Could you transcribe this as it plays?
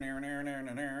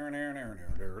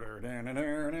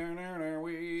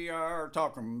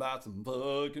talking about some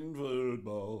fucking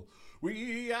football.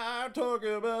 We are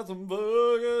talking about some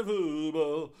fucking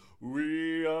football.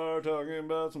 We are talking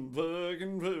about some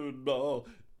fucking football.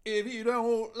 If you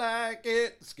don't like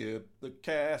it, skip the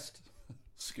cast.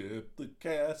 Skip the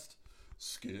cast.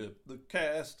 Skip the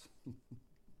cast.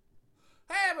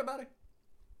 Hey, everybody.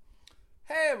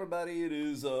 Hey, everybody. It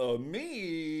is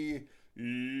me.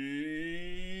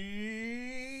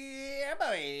 Yeah,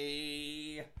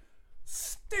 buddy.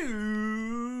 Stu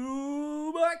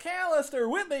McAllister.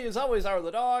 With me, as always, are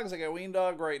the dogs. I got Ween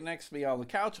Dog right next to me on the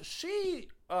couch.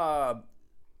 I'm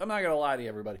not going to lie to you,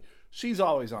 everybody. She's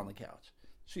always on the couch.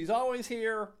 She's always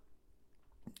here.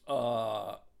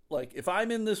 Like, if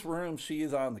I'm in this room, she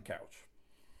is on the couch.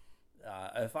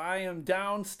 If I am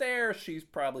downstairs, she's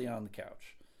probably on the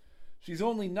couch. She's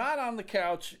only not on the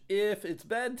couch if it's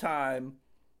bedtime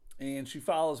and she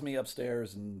follows me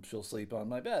upstairs and she'll sleep on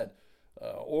my bed.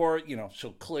 Or,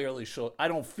 I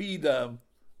don't feed them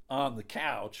on the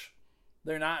couch.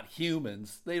 They're not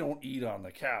humans. They don't eat on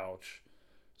the couch.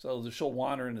 So she'll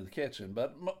wander into the kitchen.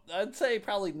 But I'd say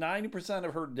probably 90%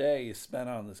 of her day is spent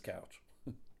on this couch.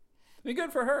 I mean,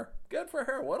 good for her. Good for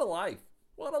her. What a life.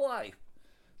 What a life.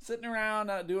 Sitting around,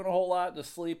 not doing a whole lot,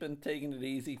 just sleeping, taking it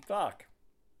easy. Fuck.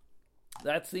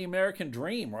 That's the American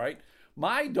dream, right?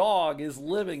 My dog is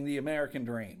living the American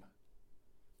dream.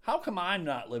 How come I'm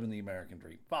not living the American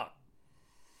dream? Fuck.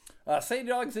 Sadie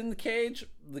Dog's in the cage.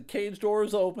 The cage door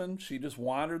is open. She just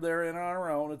wandered there in on her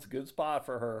own. It's a good spot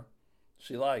for her.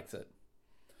 She likes it.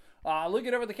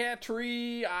 Looking over the cat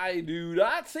tree, I do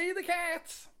not see the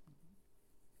cats.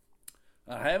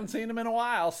 I haven't seen them in a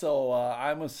while, so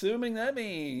I'm assuming that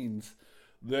means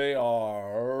they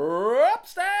are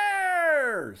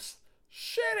upstairs,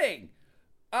 shitting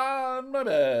on my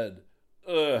bed.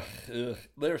 Ugh.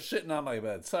 They're shitting on my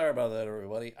bed. Sorry about that,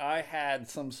 everybody. I had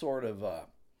some sort of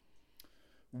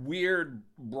weird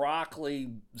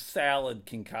broccoli salad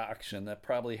concoction that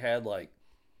probably had like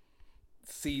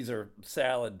Caesar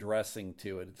salad dressing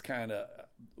to it. It's kind of,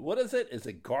 what is it? Is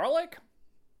it garlic?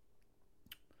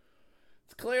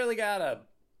 It's clearly got a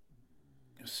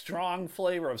strong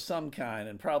flavor of some kind,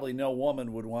 and probably no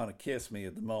woman would want to kiss me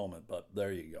at the moment, but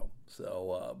there you go.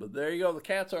 So, but there you go. The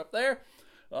cats are up there.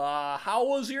 How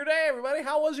was your day, everybody?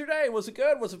 How was your day? Was it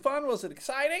good? Was it fun? Was it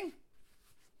exciting?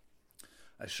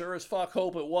 I sure as fuck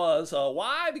hope it was.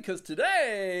 Why? Because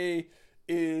today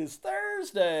is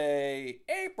Thursday,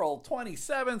 April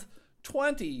 27th,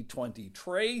 2020.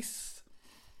 Trace.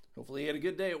 Hopefully you had a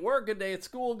good day at work, good day at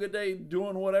school, good day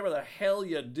doing whatever the hell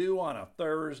you do on a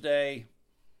Thursday.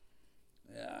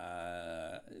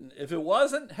 If it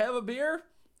wasn't, have a beer,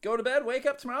 go to bed, wake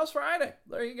up, tomorrow's Friday.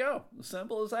 There you go. As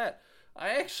simple as that.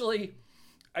 I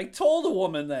told a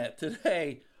woman that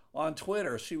today on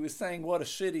Twitter. She was saying what a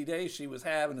shitty day she was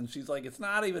having, and she's like, it's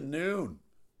not even noon.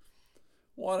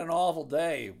 What an awful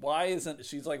day. Why isn't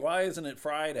it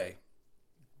Friday?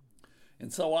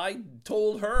 And so I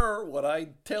told her what I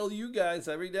tell you guys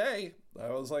every day. I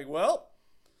was like, well,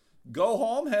 go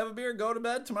home, have a beer, go to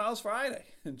bed, tomorrow's Friday.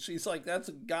 And she's like, that's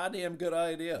a goddamn good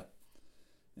idea.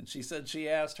 And she said she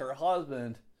asked her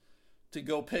husband to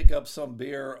go pick up some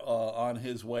beer on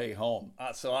his way home.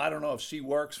 So I don't know if she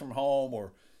works from home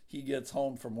or he gets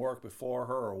home from work before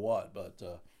her or what, but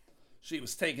she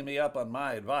was taking me up on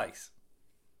my advice.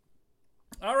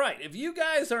 All right, if you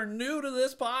guys are new to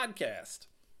this podcast,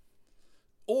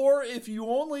 or if you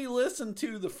only listen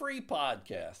to the free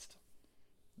podcast,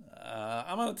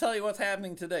 I'm going to tell you what's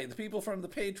happening today. The people from the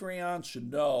Patreon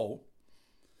should know.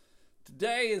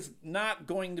 Today is not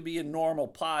going to be a normal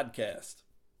podcast.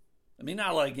 I mean,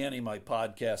 not like any of my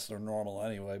podcasts are normal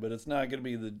anyway, but it's not going to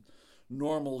be the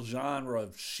normal genre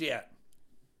of shit.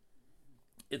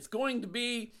 It's going to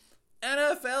be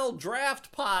NFL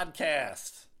Draft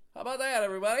Podcast. How about that,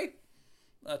 everybody?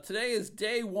 Today is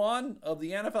day one of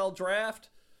the NFL Draft.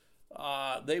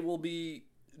 They will be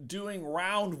doing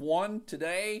round 1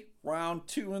 today, round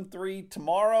 2 and 3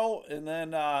 tomorrow, and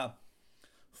then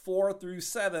 4 through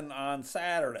 7 on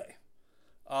Saturday.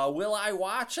 Will I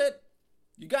watch it?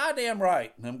 You're goddamn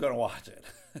right, I'm going to watch it.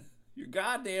 You're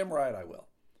goddamn right I will.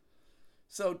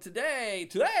 So today,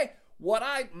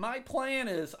 my plan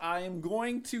is I am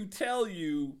going to tell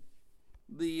you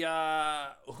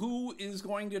who is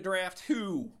going to draft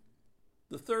who.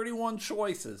 The 31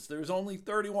 choices. There's only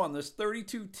 31. There's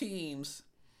 32 teams.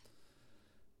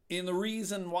 And the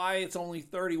reason why it's only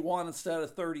 31 instead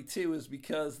of 32 is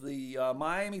because the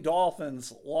Miami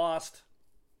Dolphins lost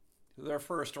their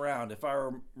first round, if I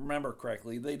remember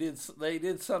correctly. They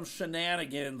did some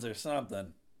shenanigans or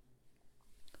something.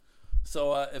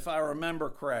 So if I remember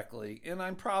correctly, and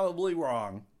I'm probably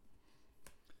wrong,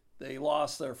 they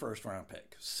lost their first round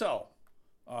pick. So,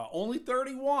 only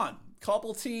 31.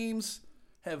 Couple teams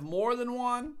have more than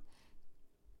one.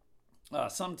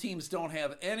 Some teams don't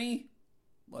have any.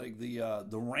 Like the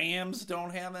Rams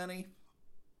don't have any.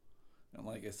 And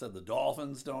like I said, the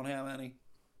Dolphins don't have any.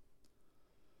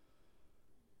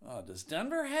 Does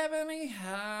Denver have any?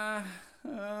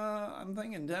 I'm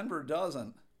thinking Denver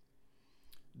doesn't.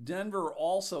 Denver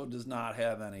also does not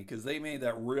have any because they made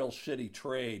that real shitty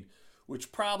trade,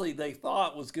 which probably they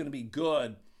thought was going to be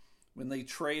good when they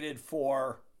traded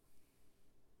for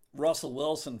Russell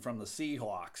Wilson from the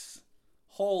Seahawks.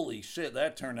 Holy shit,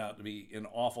 that turned out to be an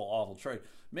awful, awful trade.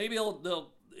 Maybe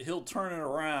he'll turn it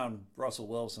around, Russell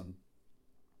Wilson.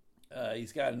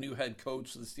 He's got a new head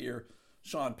coach this year,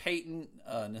 Sean Payton.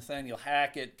 Nathaniel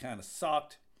Hackett kind of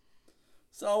sucked.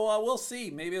 So we'll see.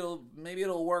 Maybe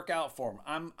it'll work out for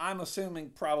him. I'm assuming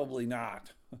probably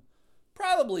not.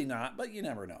 Probably not, but you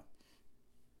never know.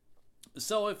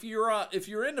 So if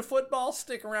you're into football,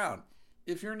 stick around.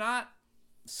 If you're not,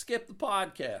 skip the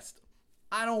podcast.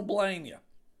 I don't blame you.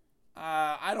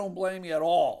 I don't blame you at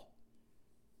all.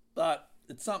 But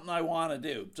it's something I want to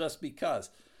do just because.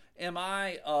 Am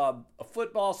I a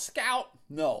football scout?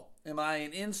 No. Am I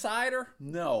an insider?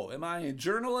 No. Am I a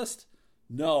journalist?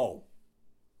 No.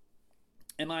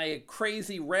 Am I a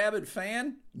crazy rabid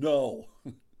fan? No.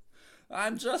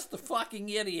 I'm just the fucking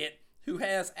idiot who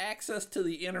has access to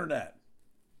the internet.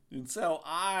 And so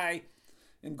I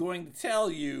am going to tell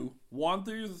you 1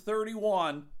 through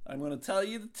 31. I'm going to tell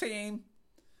you the team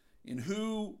and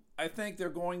who I think they're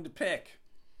going to pick.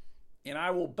 And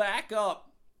I will back up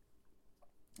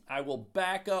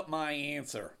my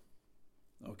answer.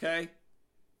 Okay?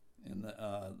 And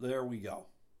there we go.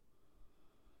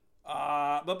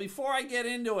 But before I get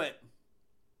into it,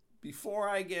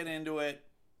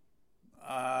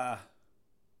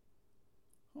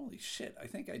 holy shit, I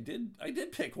think I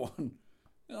did pick one.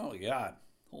 Oh my God.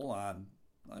 Hold on.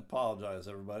 I apologize,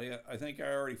 everybody. I think I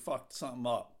already fucked something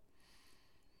up.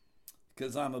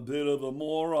 Because I'm a bit of a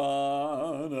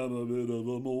moron.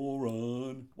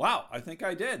 Wow, I think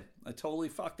I did. I totally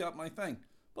fucked up my thing.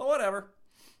 But whatever.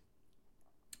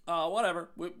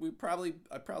 Whatever. I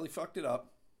probably fucked it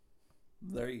up.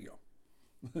 There you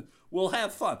go. We'll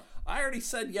have fun. I already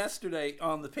said yesterday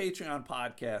on the Patreon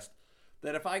podcast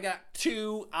that if I got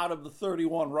 2 out of the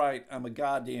 31 right, I'm a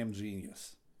goddamn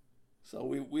genius. So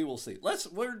we will see.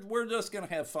 We're just gonna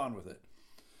have fun with it.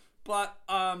 But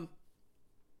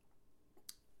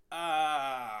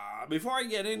before I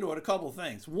get into it, a couple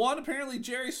things. One, apparently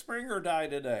Jerry Springer died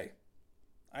today.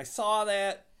 I saw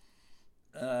that.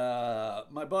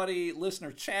 My buddy,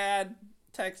 listener Chad,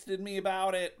 texted me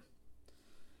about it.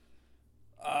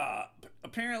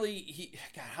 Apparently,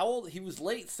 how old? He was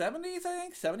late 70s, I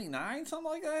think? 79,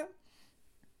 something like that?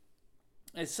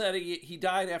 It said he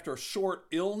died after a short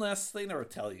illness. They never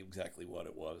tell you exactly what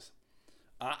it was.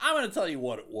 I'm going to tell you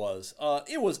what it was.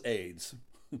 It was AIDS.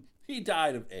 He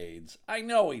died of AIDS. I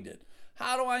know he did.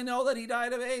 How do I know that he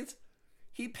died of AIDS?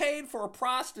 He paid for a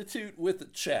prostitute with a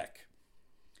check.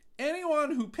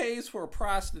 Anyone who pays for a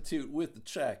prostitute with a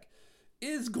check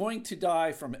is going to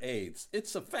die from AIDS.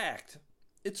 It's a fact.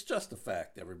 It's just a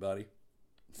fact, everybody.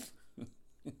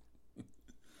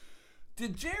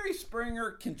 Did Jerry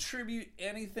Springer contribute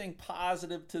anything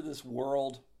positive to this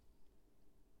world?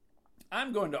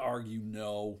 I'm going to argue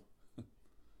no.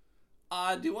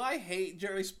 Do I hate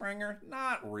Jerry Springer?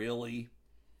 Not really.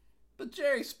 But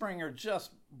Jerry Springer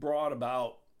just brought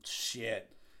about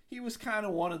shit. He was kind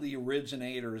of one of the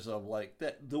originators of like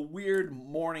the weird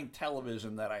morning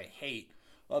television that I hate,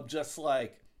 of just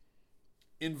like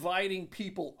inviting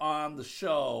people on the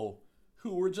show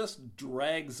who were just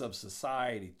dregs of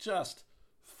society, just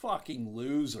fucking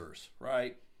losers,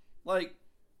 right? Like,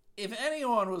 if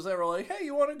anyone was ever like, hey,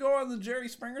 you want to go on the Jerry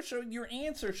Springer show? Your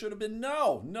answer should have been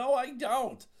no. No, I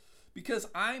don't. Because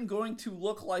I'm going to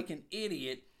look like an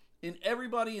idiot, and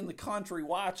everybody in the country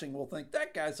watching will think,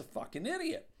 that guy's a fucking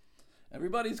idiot.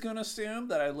 Everybody's going to assume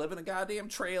that I live in a goddamn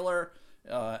trailer,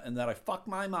 and that I fuck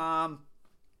my mom,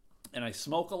 and I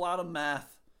smoke a lot of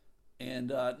meth. And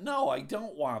no, I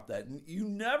don't want that. You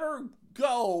never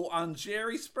go on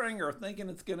Jerry Springer thinking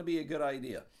it's going to be a good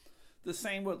idea. The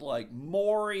same with like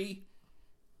Maury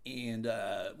and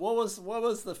what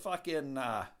was the fucking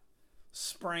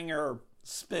Springer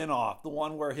spinoff? The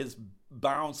one where his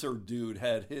bouncer dude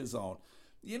had his own.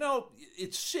 You know,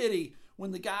 it's shitty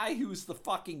when the guy who's the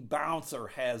fucking bouncer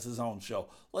has his own show.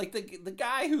 Like the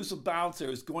guy who's a bouncer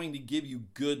is going to give you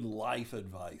good life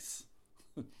advice.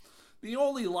 The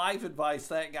only life advice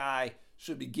that guy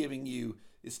should be giving you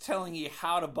is telling you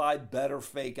how to buy better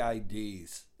fake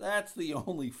IDs. That's the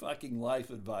only fucking life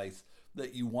advice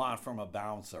that you want from a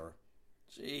bouncer.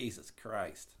 Jesus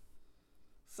Christ.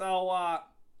 So,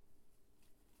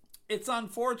 it's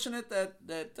unfortunate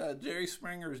that Jerry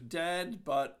Springer's dead,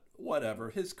 but whatever.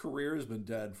 His career has been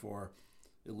dead for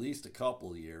at least a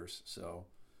couple of years. So,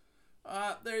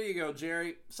 there you go,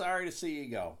 Jerry. Sorry to see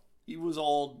you go. He was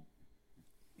old.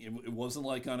 It wasn't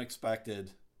like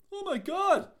unexpected. Oh my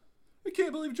God. I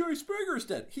can't believe Jerry Springer's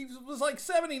dead. He was like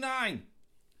 79.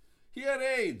 He had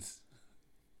AIDS.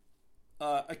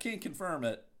 I can't confirm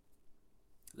it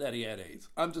that he had AIDS.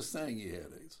 I'm just saying he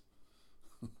had AIDS.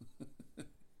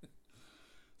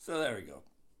 So there we go.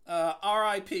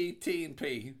 R.I.P.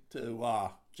 T&P to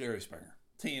Jerry Springer.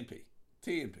 T&P.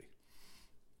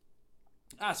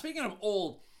 Speaking of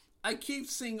old, I keep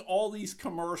seeing all these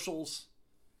commercials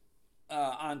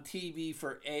on TV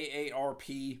for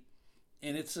AARP,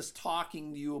 and it's just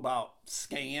talking to you about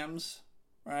scams,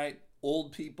 right?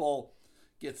 Old people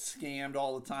get scammed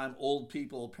all the time. Old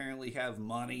people apparently have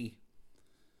money,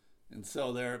 and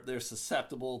so they're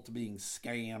susceptible to being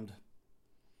scammed.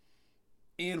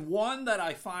 And one that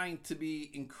I find to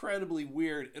be incredibly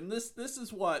weird, and this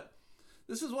is what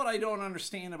I don't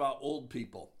understand about old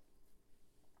people.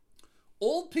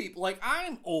 Old people, like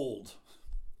I'm old.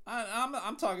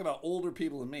 I'm talking about older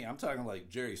people than me. I'm talking like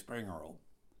Jerry Springer old.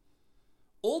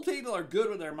 Old people are good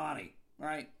with their money,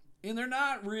 right? And they're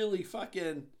not really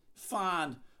fucking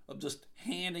fond of just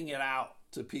handing it out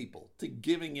to people, to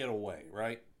giving it away,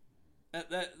 right?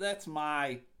 That's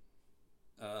my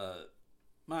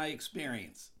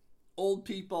experience. Old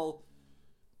people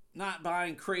not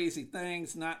buying crazy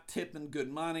things, not tipping good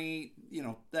money,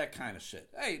 that kind of shit.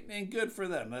 Hey, and good for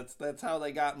them. That's how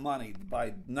they got money,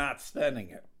 by not spending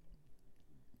it.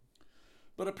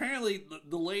 But apparently,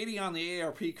 the lady on the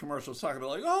AARP commercial was talking about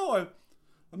like, oh,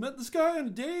 I met this guy on a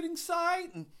dating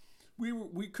site, and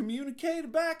we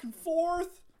communicated back and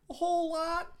forth a whole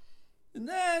lot, and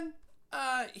then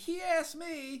he asked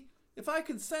me if I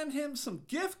could send him some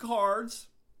gift cards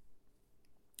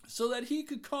so that he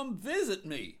could come visit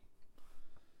me.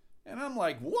 And I'm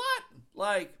like, what?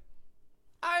 Like,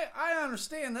 I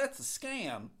understand that's a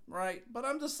scam, right? But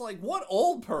I'm just like, what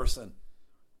old person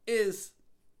is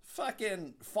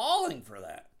fucking falling for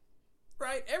that,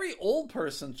 right? Every old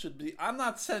person should be, I'm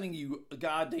not sending you a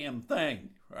goddamn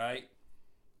thing, right?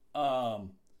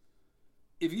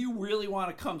 If you really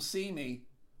want to come see me,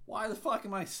 why the fuck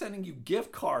am I sending you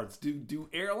gift cards? Do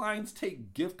airlines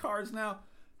take gift cards now?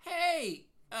 Hey,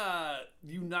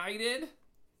 United,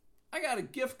 I got a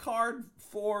gift card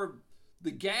for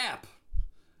the Gap.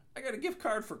 I got a gift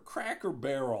card for Cracker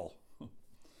Barrel.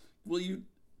 Will you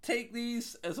take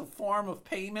these as a form of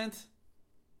payment?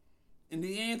 And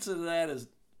the answer to that is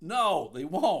no, they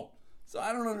won't. So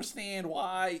I don't understand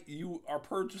why you are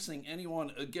purchasing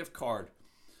anyone a gift card.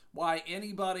 Why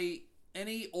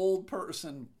any old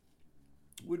person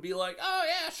would be like, oh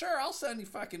yeah, sure, I'll send you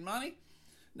fucking money.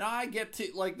 Now I get to,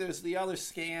 like, there's the other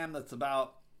scam that's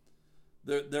about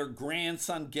their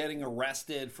grandson getting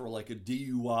arrested for like a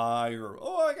DUI, or,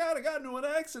 oh, I got into an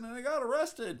accident, I got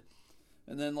arrested.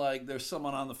 And then like there's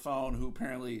someone on the phone who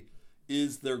apparently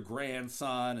is their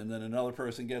grandson, and then another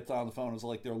person gets on the phone as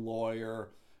like their lawyer,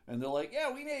 and they're like,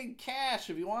 yeah, we need cash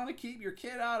if you want to keep your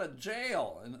kid out of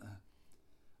jail. And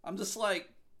I'm just like,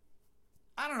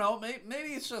 I don't know, maybe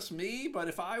it's just me, but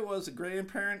if I was a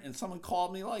grandparent and someone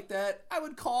called me like that, I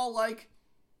would call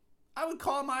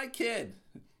my kid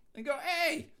and go,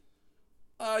 hey,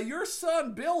 your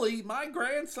son Billy, my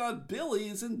grandson Billy,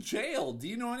 is in jail. Do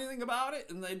you know anything about it?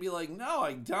 And they'd be like, no,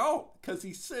 I don't, because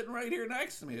he's sitting right here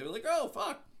next to me. They'd be like, oh,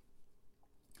 fuck.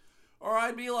 Or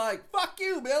I'd be like, fuck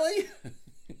you, Billy.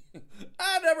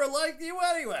 I never liked you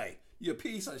anyway, you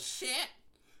piece of shit.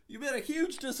 You've been a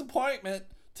huge disappointment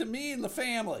to me and the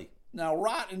family. Now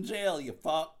rot in jail, you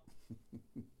fuck.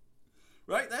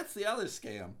 Right? That's the other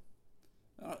scam.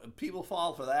 People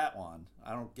fall for that one.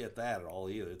 I don't get that at all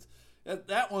either.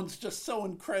 That one's just so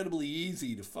incredibly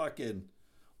easy to fucking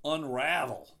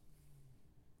unravel.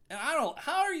 And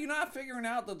how are you not figuring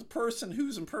out that the person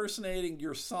who's impersonating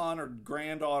your son or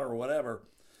granddaughter or whatever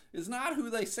is not who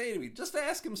they say to be? Just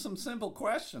ask him some simple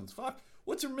questions. Fuck,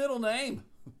 what's your middle name?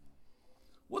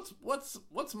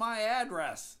 What's my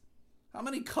address? How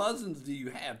many cousins do you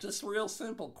have? Just real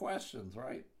simple questions,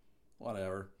 right?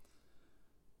 Whatever.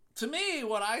 To me,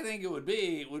 what I think it would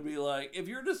be like, if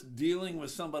you're just dealing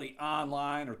with somebody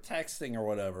online or texting or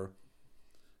whatever,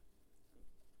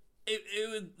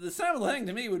 the simple thing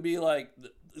to me would be like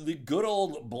the good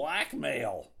old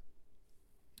blackmail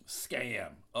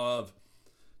scam of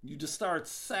You just start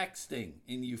sexting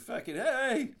and you fucking,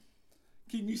 hey,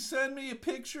 can you send me a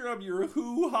picture of your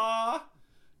hoo-ha?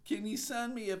 Can you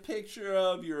send me a picture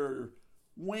of your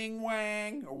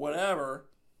wing-wang or whatever?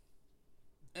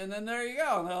 And then there you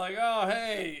go. And they're like, oh,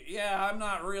 hey, yeah, I'm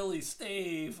not really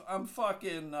Steve. I'm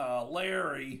fucking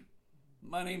Larry.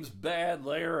 My name's Bad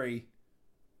Larry.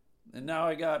 And now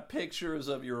I got pictures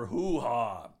of your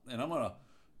hoo-ha. And I'm going to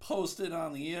post it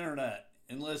on the internet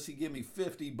unless you give me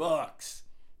 $50.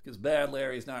 Because Bad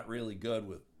Larry's not really good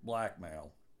with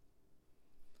blackmail.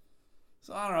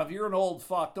 So I don't know. If you're an old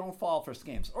fuck, don't fall for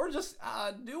scams. Or just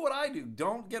do what I do.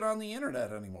 Don't get on the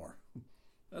internet anymore.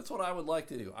 That's what I would like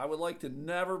to do. I would like to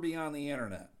never be on the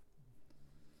internet.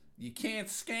 You can't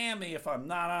scam me if I'm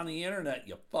not on the internet,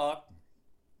 you fuck.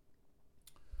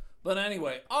 But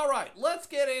anyway, all right, let's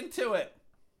get into it.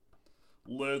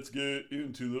 Let's get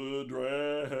into the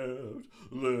draft.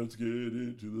 Let's get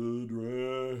into the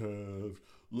draft.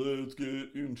 Let's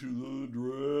get into the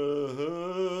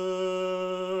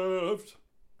draft.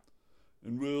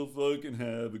 And we'll fucking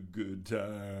have a good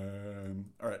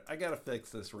time. All right, I got to fix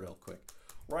this real quick.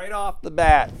 Right off the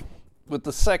bat, with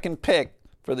the second pick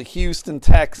for the Houston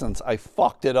Texans, I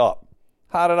fucked it up.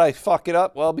 How did I fuck it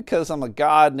up? Well, because I'm a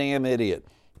goddamn idiot.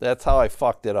 That's how I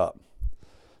fucked it up.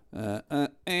 Hold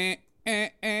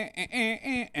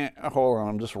on,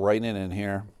 I'm just writing it in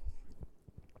here.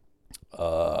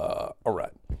 All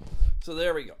right. So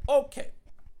there we go. Okay.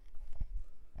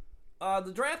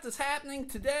 The draft is happening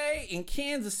today in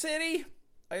Kansas City.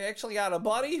 I actually got a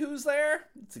buddy who's there.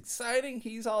 It's exciting.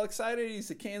 He's all excited. He's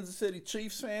a Kansas City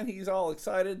Chiefs fan. He's all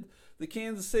excited. The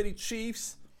Kansas City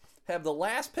Chiefs have the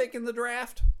last pick in the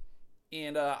draft.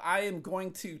 And I am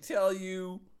going to tell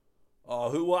you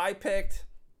who I picked.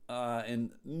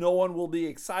 And no one will be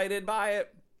excited by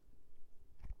it.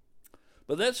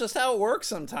 But that's just how it works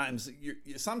sometimes.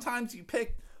 Sometimes you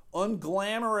pick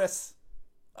unglamorous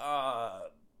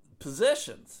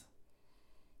positions.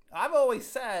 I've always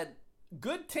said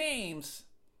good teams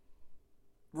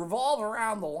revolve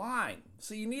around the line.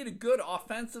 So you need a good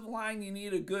offensive line, you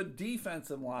need a good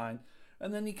defensive line,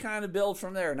 and then you kind of build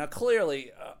from there. Now,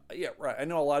 clearly, yeah, right, I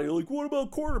know a lot of you are like, what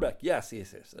about quarterback? Yes.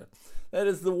 That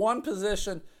is the one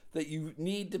position that you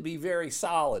need to be very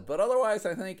solid. But otherwise,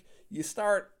 I think you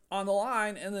start on the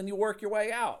line and then you work your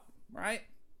way out, right?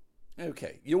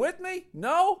 Okay, you with me?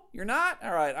 No? You're not?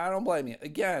 All right, I don't blame you.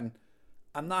 Again,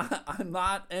 I'm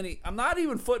not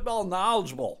even football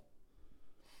knowledgeable.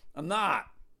 I'm not.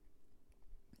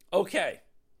 Okay.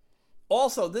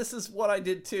 Also, this is what I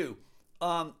did too.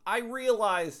 I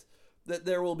realize that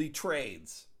there will be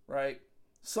trades, right?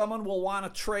 Someone will want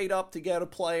to trade up to get a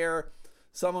player.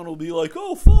 Someone will be like,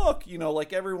 oh, fuck.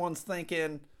 Like everyone's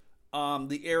thinking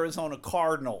the Arizona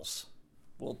Cardinals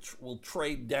will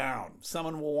trade down.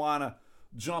 Someone will want to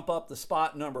jump up to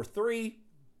spot number 3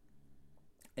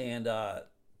 and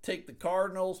take the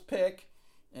Cardinals pick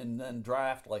and then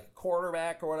draft like a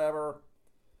quarterback or whatever.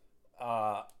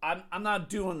 I'm not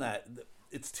doing that.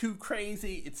 It's too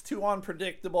crazy. It's too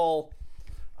unpredictable.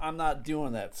 I'm not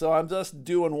doing that. So I'm just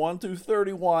doing 1 through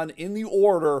 31 in the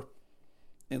order.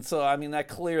 And so, I mean, that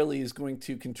clearly is going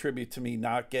to contribute to me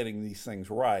not getting these things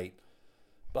right.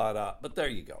 But there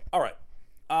you go. All right.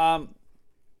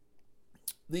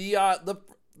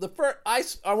 The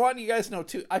first, I want you guys to know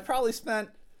too, I probably spent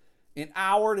an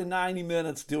hour to 90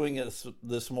 minutes doing it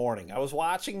this morning. I was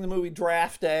watching the movie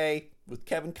Draft Day with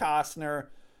Kevin Costner,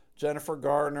 Jennifer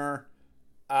Garner,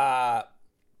 to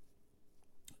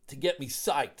get me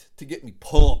psyched, to get me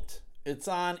pumped. It's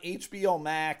on HBO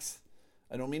Max.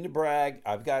 I don't mean to brag.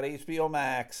 I've got HBO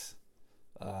Max.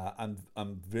 I'm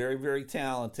very, very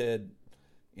talented,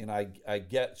 and I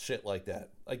get shit like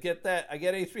that. I get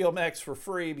HBO Max for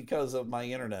free because of my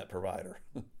internet provider.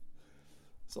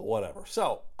 So whatever.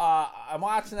 So I'm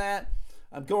watching that.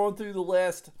 I'm going through the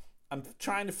list. I'm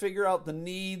trying to figure out the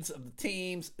needs of the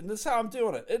teams, and this is how I'm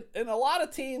doing it. And a lot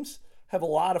of teams have a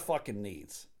lot of fucking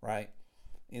needs, right?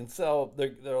 And so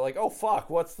they're like, oh fuck,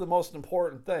 what's the most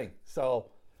important thing? So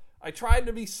I tried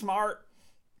to be smart.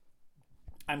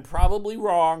 I'm probably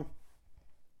wrong,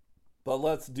 but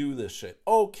let's do this shit.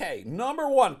 Okay, number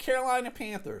 1, Carolina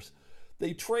Panthers.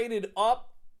 They traded up.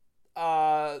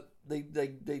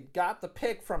 They got the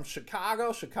pick from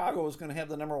Chicago. Chicago was going to have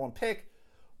the number 1 pick.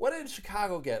 What did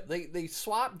Chicago get? They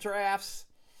swapped drafts.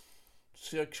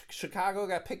 Chicago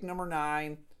got pick number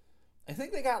 9. I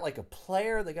think they got like a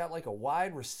player. They got like a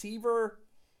wide receiver.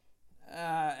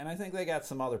 And I think they got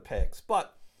some other picks.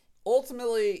 But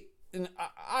ultimately,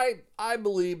 I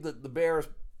believe that the Bears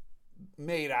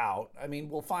made out. I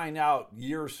mean, we'll find out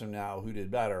years from now who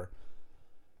did better.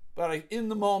 But in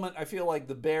the moment, I feel like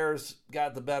the Bears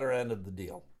got the better end of the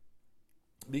deal.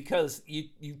 Because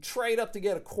you trade up to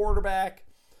get a quarterback.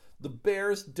 The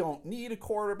Bears don't need a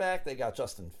quarterback. They got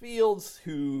Justin Fields,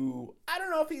 who, I don't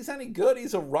know if he's any good.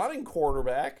 He's a running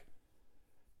quarterback.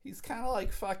 He's kind of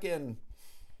like fucking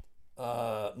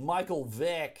Michael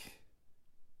Vick.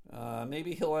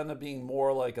 Maybe he'll end up being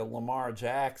more like a Lamar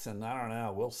Jackson. I don't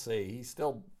know. We'll see. He's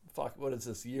still, what is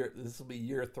this year? This will be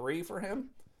year 3 for him.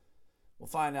 We'll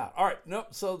find out. All right. Nope.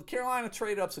 So the Carolina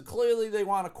trade up. So clearly they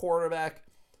want a quarterback.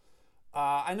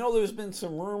 I know there's been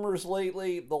some rumors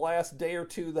lately, the last day or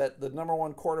two, that the number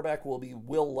 1 quarterback will be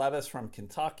Will Levis from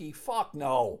Kentucky. Fuck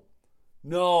no.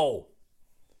 No.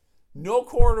 No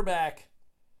quarterback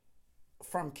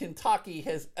from Kentucky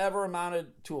has ever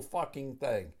amounted to a fucking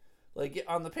thing. Like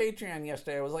on the Patreon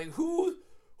yesterday, I was like, who,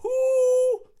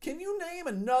 can you name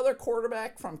another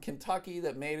quarterback from Kentucky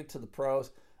that made it to the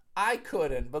pros? I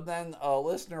couldn't, but then a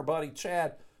listener buddy,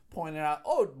 Chad, pointed out,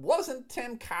 wasn't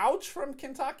Tim Couch from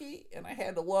Kentucky? And I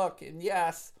had to look, and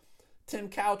yes, Tim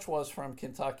Couch was from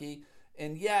Kentucky,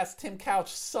 and yes, Tim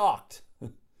Couch sucked.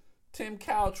 Tim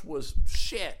Couch was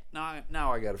shit.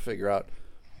 Now I got to figure out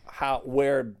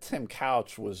where Tim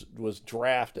Couch was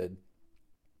drafted.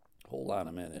 Hold on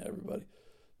a minute, everybody.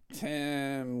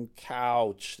 Tim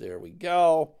Couch, there we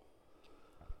go.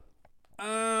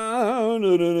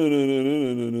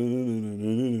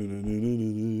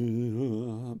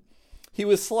 He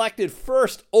was selected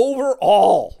first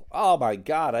overall. Oh my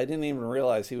God, I didn't even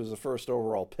realize he was the first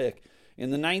overall pick in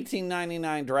the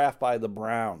 1999 draft by the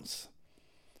Browns.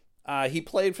 He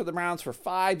played for the Browns for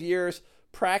 5 years,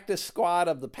 practice squad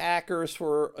of the Packers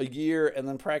for a year, and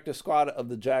then practice squad of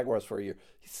the Jaguars for a year.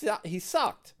 He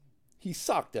sucked. He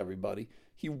sucked, everybody.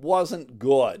 He wasn't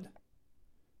good.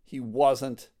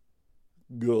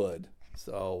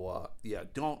 So,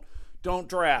 don't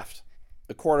draft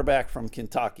a quarterback from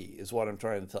Kentucky is what I'm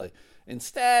trying to tell you.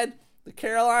 Instead, the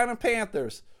Carolina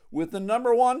Panthers, with the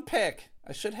number 1 pick,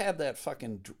 I should have that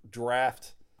fucking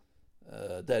draft,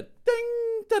 that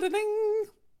ding, da-da-ding.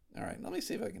 All right, let me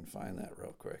see if I can find that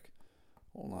real quick.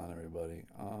 Hold on, everybody.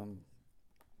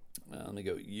 Let me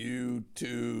go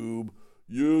YouTube.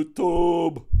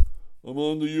 I'm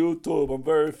on the YouTube. I'm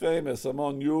very famous. I'm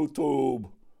on YouTube.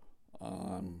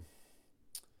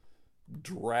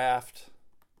 Draft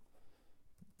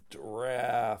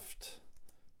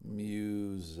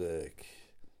music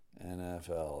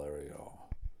NFL. There we go.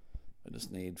 I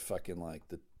just need fucking like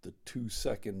the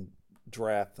 2-second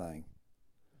draft thing.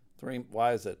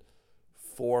 Why is it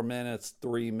 4 minutes,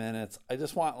 3 minutes? I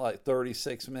just want like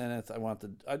 36 minutes. I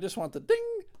just want the ding,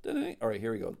 ding, ding. All right,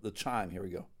 here we go. The chime. Here we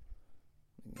go.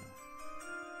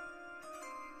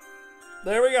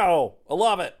 There we go. I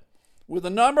love it. With the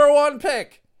number 1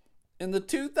 pick in the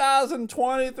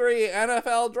 2023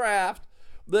 NFL Draft,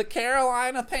 the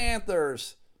Carolina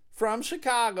Panthers from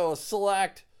Chicago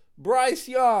select Bryce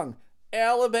Young,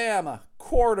 Alabama,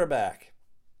 quarterback.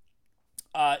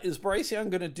 Is Bryce Young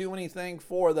going to do anything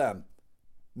for them?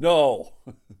 No.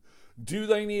 Do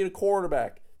they need a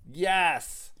quarterback?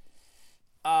 Yes.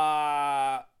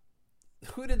 Who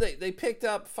did they picked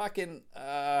up fucking,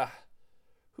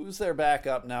 who's their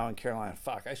backup now in Carolina?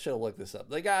 Fuck, I should have looked this up.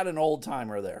 They got an old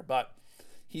timer there, but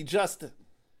he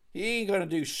ain't going to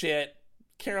do shit.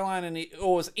 Carolina, it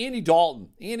was Andy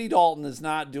Dalton. Andy Dalton is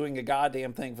not doing a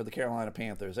goddamn thing for the Carolina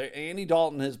Panthers. Andy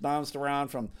Dalton has bounced around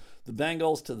from the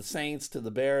Bengals to the Saints to the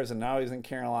Bears, and now he's in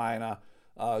Carolina.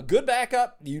 Good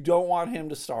backup. You don't want him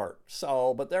to start.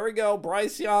 So, but there we go.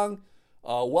 Bryce Young,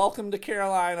 welcome to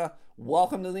Carolina.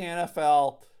 Welcome to the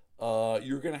NFL.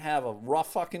 You're going to have a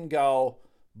rough fucking go,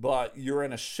 but you're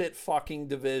in a shit fucking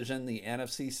division, the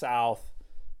NFC South.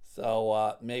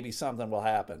 So maybe something will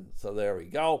happen. So there we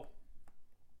go.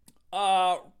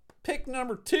 Pick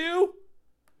number 2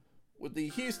 with the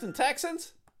Houston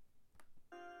Texans.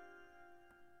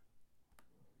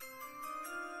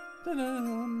 The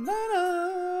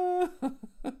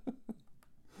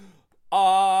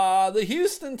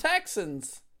Houston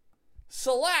Texans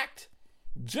select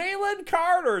Jalen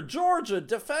Carter, Georgia,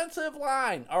 defensive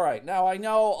line. All right, now I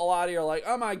know a lot of you are like,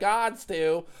 oh my God,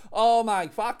 Stu. Oh my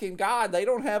fucking God, they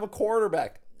don't have a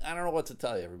quarterback. I don't know what to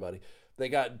tell you, everybody. They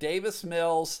got Davis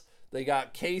Mills. They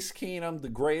got Case Keenum, the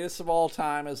greatest of all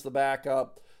time, as the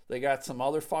backup. They got some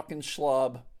other fucking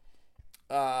schlub.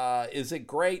 Is it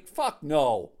great? Fuck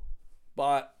no.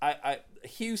 But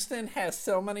Houston has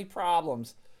so many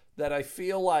problems that I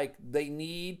feel like they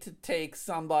need to take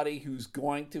somebody who's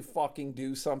going to fucking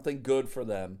do something good for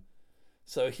them.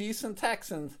 So Houston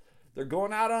Texans, they're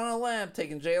going out on a limb,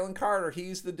 taking Jalen Carter.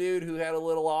 He's the dude who had a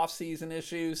little off-season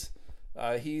issues.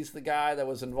 He's the guy that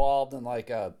was involved in like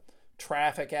a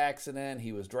traffic accident.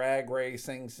 He was drag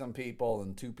racing some people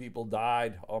and 2 people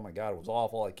died. Oh my God, it was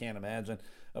awful. I can't imagine.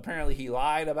 Apparently he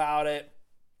lied about it,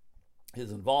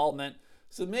 his involvement.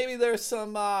 So maybe there's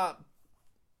some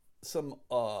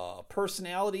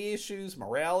personality issues,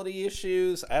 morality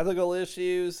issues, ethical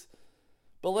issues.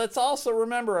 But let's also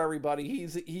remember, everybody,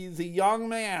 he's a young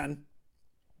man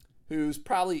who's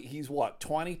he's what,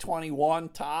 20, 21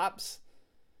 tops?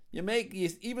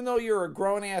 Even though you're a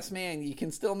grown-ass man, you can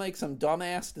still make some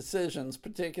dumbass decisions,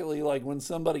 particularly like when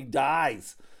somebody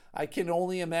dies. I can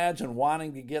only imagine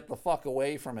wanting to get the fuck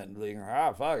away from it and being,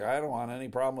 fuck, I don't want any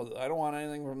problem with it. I don't want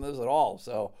anything from this at all.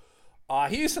 So,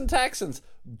 Houston Texans,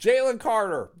 Jalen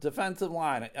Carter, defensive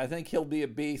line. I think he'll be a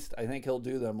beast. I think he'll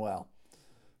do them well.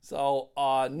 So,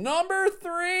 number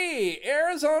 3,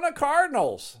 Arizona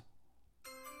Cardinals.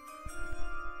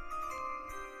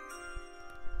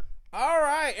 All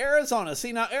right, Arizona.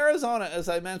 See, now Arizona, as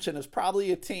I mentioned, is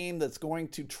probably a team that's going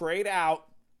to trade out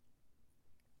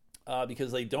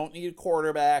because they don't need a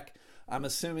quarterback. I'm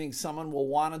assuming someone will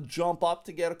want to jump up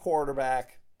to get a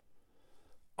quarterback,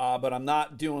 but I'm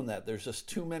not doing that. There's just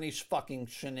too many fucking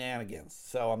shenanigans,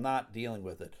 so I'm not dealing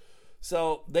with it.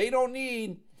 So they don't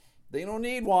need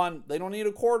one. They don't need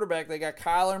a quarterback. They got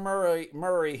Kyler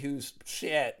Murray, who's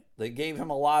shit. They gave him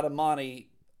a lot of money.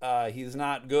 He's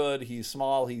not good. He's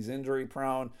small. He's injury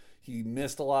prone. He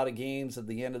missed a lot of games at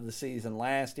the end of the season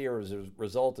last year as a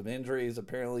result of injuries.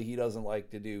 Apparently, he doesn't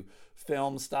like to do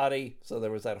film study. So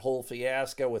there was that whole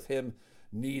fiasco with him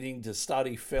needing to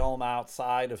study film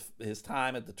outside of his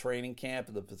time at the training camp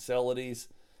and the facilities,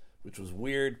 which was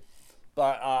weird.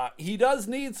 But he does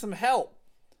need some help.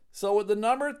 So with the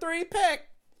number 3 pick,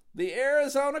 the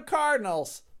Arizona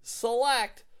Cardinals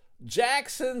select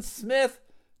Jackson Smith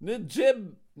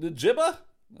Njigba?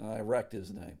 I wrecked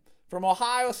his name. From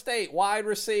Ohio State, wide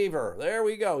receiver. There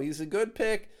we go. He's a good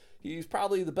pick. He's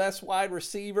probably the best wide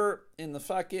receiver in the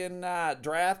fucking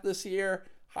draft this year.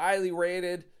 Highly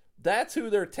rated. That's who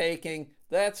they're taking.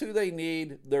 That's who they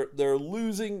need. They're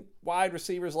losing wide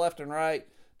receivers left and right.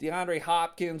 DeAndre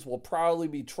Hopkins will probably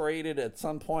be traded at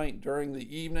some point during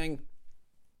the evening.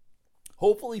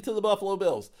 Hopefully to the Buffalo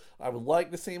Bills. I would like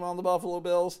to see him on the Buffalo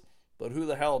Bills, but who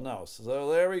the hell knows?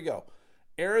 So there we go.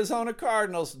 Arizona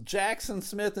Cardinals, Jackson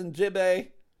Smith Njigba,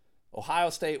 Ohio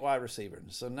State wide receiver.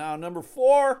 So now number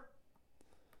 4,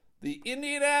 the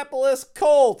Indianapolis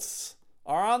Colts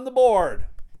are on the board.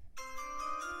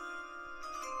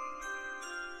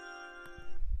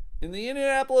 And the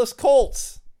Indianapolis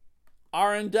Colts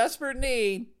are in desperate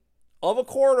need of a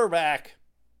quarterback.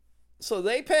 So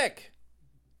they pick,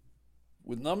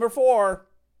 with number 4,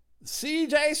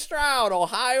 C.J. Stroud,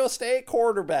 Ohio State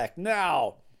quarterback.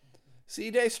 Now,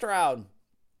 C.J. Stroud,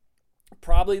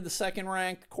 probably the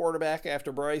second-ranked quarterback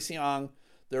after Bryce Young.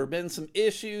 There have been some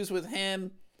issues with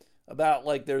him about,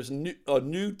 like, there's a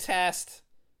new test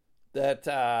that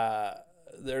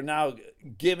they're now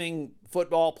giving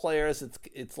football players.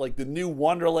 It's like the new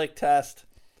Wonderlic test,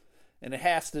 and it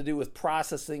has to do with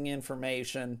processing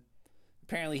information.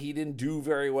 Apparently, he didn't do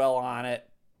very well on it,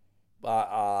 but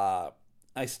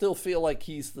I still feel like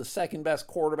he's the second-best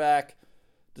quarterback,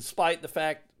 despite the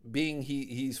fact being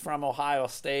he's from Ohio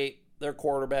State. Their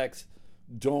quarterbacks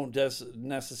don't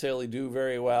necessarily do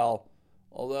very well.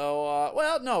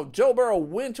 Although, Joe Burrow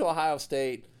went to Ohio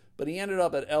State, but he ended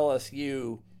up at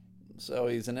LSU, so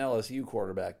he's an LSU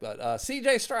quarterback. But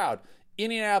C.J. Stroud,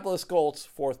 Indianapolis Colts,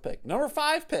 4th pick. Number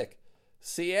 5 pick,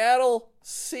 Seattle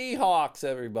Seahawks,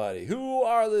 everybody. Who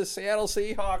are the Seattle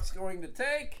Seahawks going to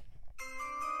take?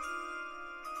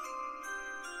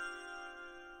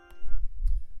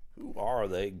 Who are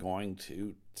they going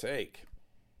to take?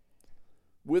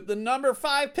 With the number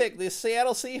 5 pick, the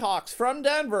Seattle Seahawks from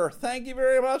Denver. Thank you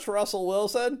very much, Russell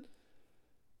Wilson.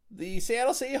 The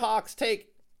Seattle Seahawks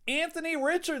take Anthony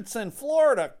Richardson,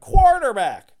 Florida,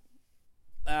 quarterback.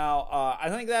 Now, I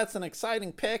think that's an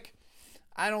exciting pick.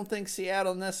 I don't think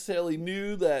Seattle necessarily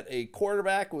knew that a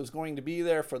quarterback was going to be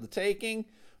there for the taking,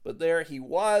 but there he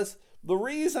was. The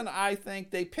reason I think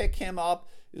they pick him up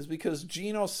is because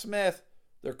Geno Smith,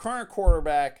 their current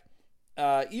quarterback,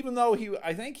 even though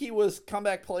I think he was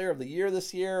comeback player of the year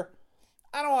this year,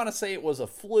 I don't want to say it was a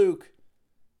fluke,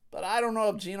 but I don't know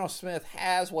if Geno Smith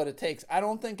has what it takes. I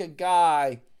don't think a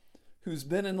guy who's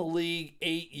been in the league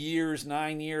 8 years,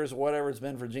 9 years, whatever it's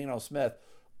been for Geno Smith,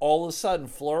 all of a sudden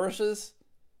flourishes,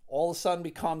 all of a sudden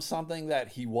becomes something that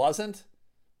he wasn't.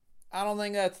 I don't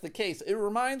think that's the case. It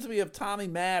reminds me of Tommy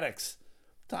Maddox.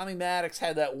 Tommy Maddox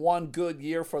had that one good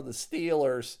year for the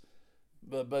Steelers,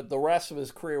 but the rest of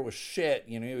his career was shit.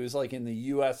 You know, he was like in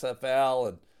the USFL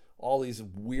and all these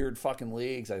weird fucking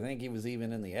leagues. I think he was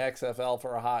even in the XFL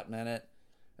for a hot minute.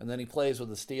 And then he plays with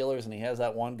the Steelers, and he has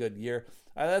that one good year.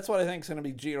 That's what I think is going to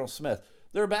be Geno Smith.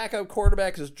 Their backup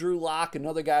quarterback is Drew Lock,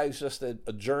 another guy who's just a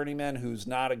journeyman who's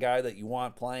not a guy that you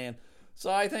want playing.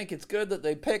 So I think it's good that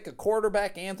they pick a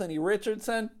quarterback, Anthony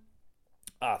Richardson.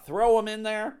 Throw him in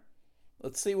there.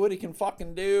 Let's see what he can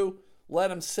fucking do.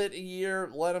 Let him sit a year.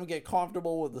 Let him get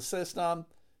comfortable with the system.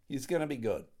 He's going to be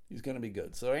good. He's going to be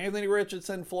good. So Anthony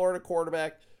Richardson, Florida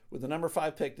quarterback, with the number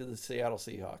 5 pick to the Seattle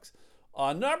Seahawks.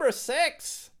 Number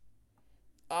 6,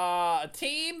 a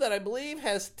team that I believe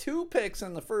has 2 picks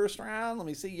in the first round. Let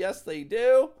me see. Yes, they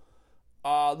do.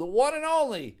 The one and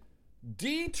only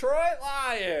Detroit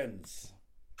Lions.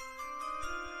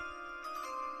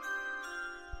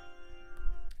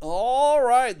 All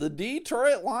right, the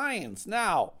Detroit Lions.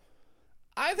 Now,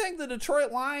 I think the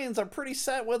Detroit Lions are pretty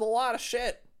set with a lot of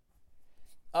shit.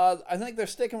 I think they're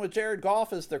sticking with Jared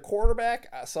Goff as their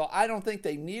quarterback, so I don't think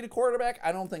they need a quarterback.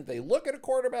 I don't think they look at a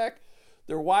quarterback.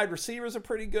 Their wide receivers are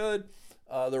pretty good.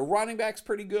 Their running back's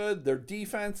pretty good. Their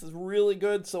defense is really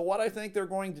good. So what I think they're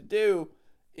going to do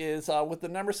is with the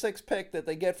number 6 pick that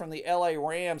they get from the LA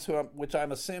Rams, which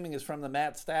I'm assuming is from the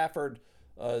Matt Stafford,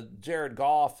 Jared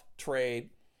Goff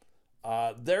trade,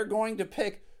 they're going to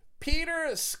pick Peter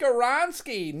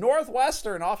Skoronski,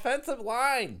 Northwestern offensive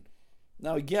line.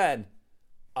 Now again,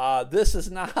 this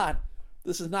is not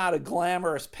a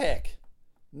glamorous pick.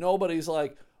 Nobody's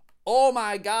like, oh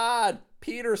my God,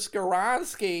 Peter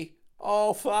Skoronski.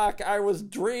 Oh fuck, I was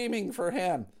dreaming for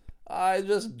him. I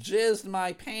just jizzed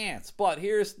my pants. But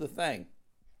here's the thing.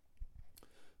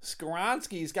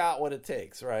 Skoronski's got what it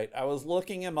takes, right? I was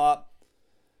looking him up.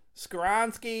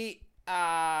 Skoronski,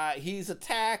 he's a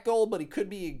tackle, but he could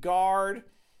be a guard.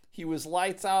 He was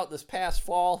lights out this past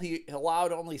fall. He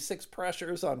allowed only 6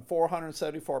 pressures on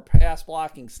 474 pass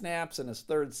blocking snaps in his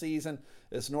 3rd season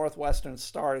as Northwestern's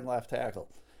starting left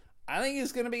tackle. I think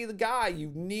he's going to be the guy.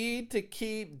 You need to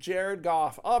keep Jared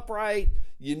Goff upright.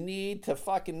 You need to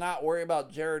fucking not worry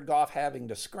about Jared Goff having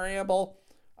to scramble.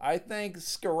 I think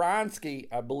Skoronski,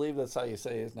 I believe that's how you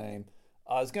say his name,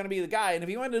 is going to be the guy. And if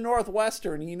he went to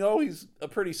Northwestern, you know he's a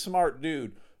pretty smart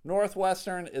dude.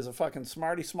 Northwestern is a fucking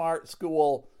smarty smart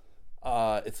school.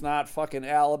 It's not fucking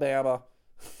Alabama,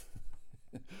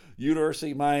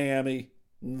 University of Miami.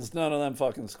 It's none of them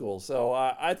fucking schools. So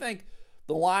I think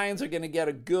the Lions are going to get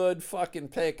a good fucking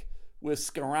pick with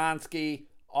Skoronski,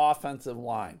 offensive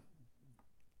line.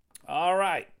 All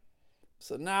right.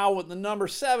 So now with the number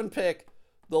 7 pick,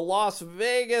 the Las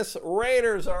Vegas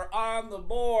Raiders are on the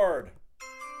board.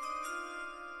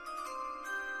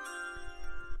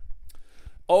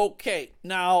 Okay,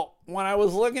 now, when I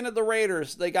was looking at the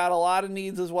Raiders, they got a lot of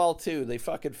needs as well, too. They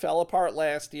fucking fell apart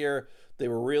last year. They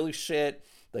were really shit.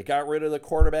 They got rid of the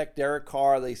quarterback, Derek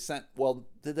Carr.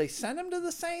 Did they send him to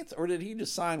the Saints, or did he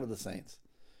just sign with the Saints?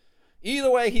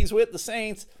 Either way, he's with the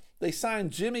Saints. They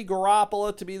signed Jimmy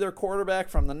Garoppolo to be their quarterback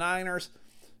from the Niners.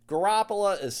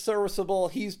 Garoppolo is serviceable.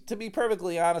 He's, to be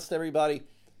perfectly honest, everybody,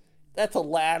 that's a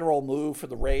lateral move for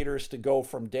the Raiders to go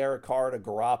from Derek Carr to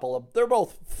Garoppolo. They're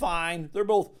both fine. They're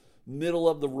both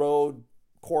middle-of-the-road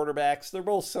quarterbacks. They're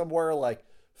both somewhere like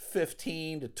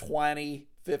 15 to 20,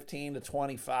 15 to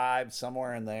 25,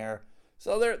 somewhere in there.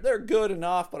 So they're good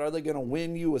enough, but are they going to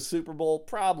win you a Super Bowl?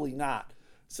 Probably not.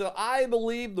 So I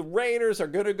believe the Raiders are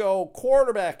going to go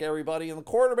quarterback, everybody. And the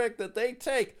quarterback that they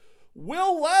take,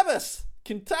 Will Levis,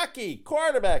 Kentucky,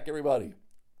 quarterback, everybody.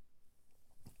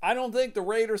 I don't think the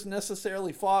Raiders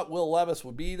necessarily thought Will Levis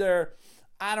would be there.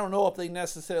 I don't know if they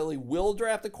necessarily will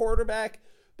draft a quarterback,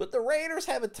 but the Raiders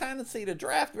have a tendency to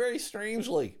draft very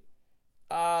strangely.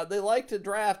 They like to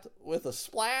draft with a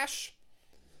splash.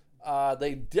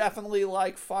 They definitely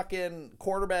like fucking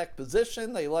quarterback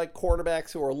position. They like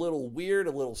quarterbacks who are a little weird,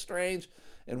 a little strange.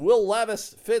 And Will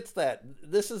Levis fits that.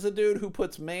 This is a dude who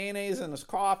puts mayonnaise in his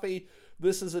coffee.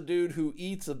 This is a dude who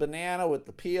eats a banana with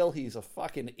the peel. He's a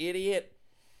fucking idiot.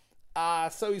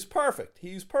 So he's perfect.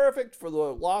 He's perfect for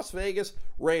the Las Vegas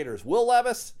Raiders. Will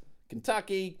Levis,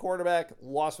 Kentucky, quarterback,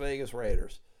 Las Vegas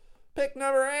Raiders. Pick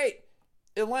number 8,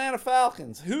 Atlanta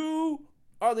Falcons. Who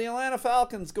are the Atlanta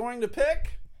Falcons going to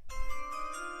pick?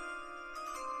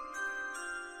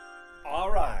 All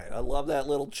right. I love that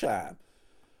little chime.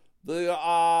 The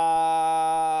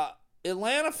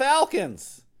Atlanta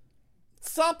Falcons.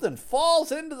 Something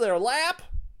falls into their lap.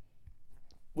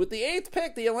 With the 8th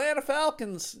pick, the Atlanta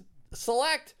Falcons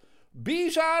select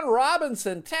Bijan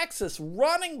Robinson, Texas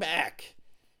running back.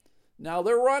 Now,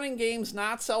 their running game's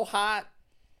not so hot.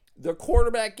 Their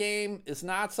quarterback game is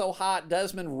not so hot.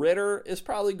 Desmond Ridder is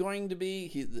probably going to be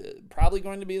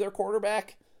their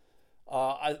quarterback.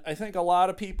 I think a lot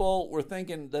of people were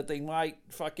thinking that they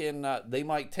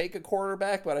might take a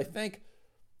quarterback, but I think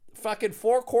fucking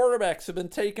 4 quarterbacks have been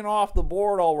taken off the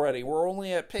board already. We're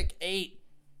only at pick 8.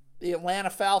 The Atlanta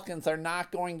Falcons are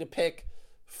not going to pick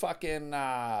fucking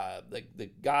the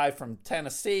guy from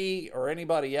Tennessee or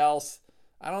anybody else.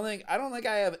 I don't think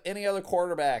I have any other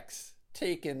quarterbacks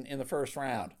taken in the first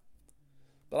round.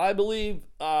 But I believe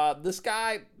this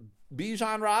guy,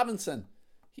 Bijan Robinson,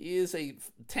 he is a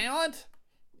talent.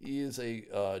 He is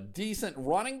a decent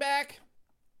running back.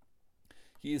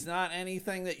 He's not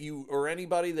anything that you or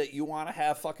anybody that you want to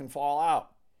have fucking fall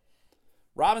out.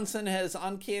 Robinson has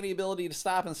uncanny ability to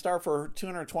stop and start for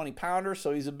 220 pounders,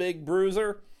 so he's a big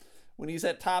bruiser. When he's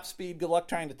at top speed, good luck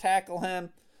trying to tackle him.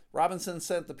 Robinson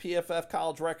set the PFF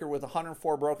college record with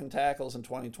 104 broken tackles in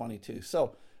 2022.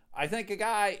 So I think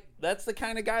that's the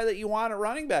kind of guy that you want at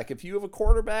running back. If you have a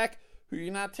quarterback who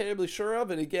you're not terribly sure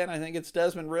of, and again, I think it's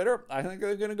Desmond Ridder, I think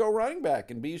they're going to go running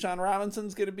back, and Bijan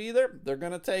Robinson's going to be there. They're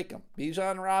going to take him.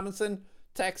 Bijan Robinson,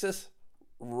 Texas,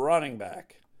 running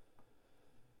back.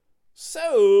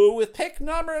 So, with pick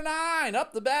number 9,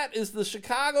 up the bat is the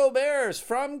Chicago Bears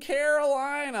from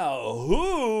Carolina.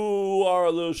 Who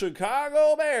are the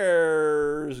Chicago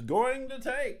Bears going to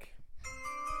take?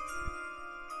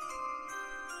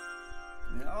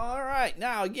 All right.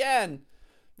 Now, again,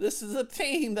 this is a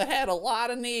team that had a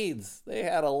lot of needs. They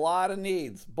had a lot of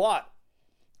needs. But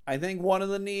I think one of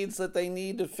the needs that they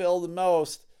need to fill the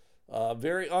most,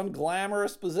 very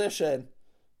unglamorous position,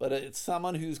 but it's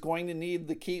someone who's going to need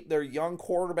to keep their young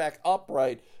quarterback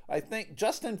upright. I think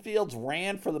Justin Fields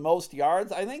ran for the most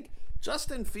yards. I think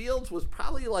Justin Fields was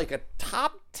probably like a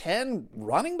top 10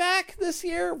 running back this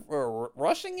year for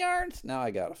rushing yards. Now I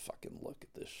got to fucking look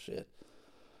at this shit.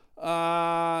 All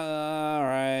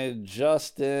right,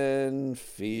 Justin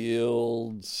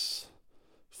Fields,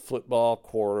 football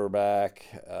quarterback,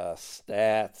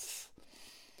 stats.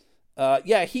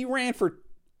 Yeah, he ran for,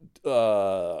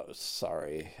 those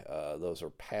are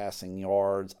passing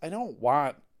yards. I don't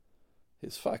want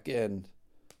his fucking,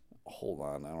 hold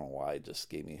on, I don't know why it just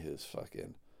gave me his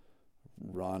fucking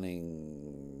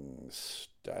running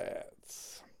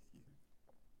stats.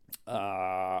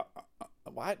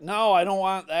 What? No, I don't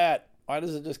want that. Why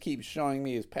does it just keep showing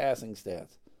me his passing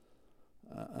stats?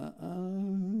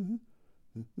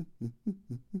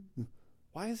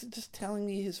 Why is it just telling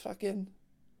me his fucking...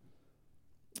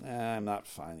 I'm not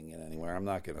finding it anywhere. I'm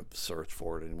not going to search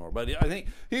for it anymore. But I think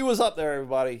he was up there,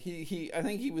 everybody. I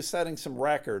think he was setting some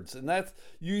records. And that's...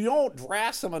 You don't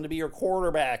draft someone to be your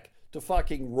quarterback to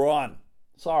fucking run.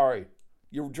 Sorry.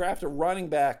 You draft a running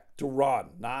back to run,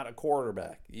 not a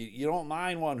quarterback. You don't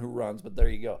mind one who runs, but there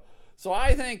you go. So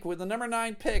I think with the number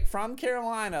 9 pick from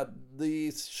Carolina, the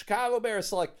Chicago Bears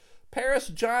select Paris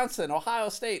Johnson, Ohio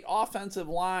State, offensive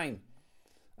line.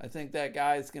 I think that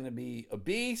guy's going to be a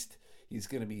beast. He's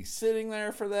going to be sitting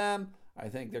there for them. I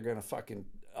think they're going to fucking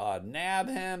nab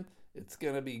him. It's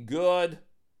going to be good.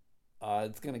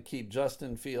 It's going to keep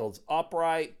Justin Fields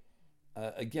upright.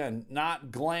 Again,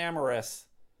 not glamorous,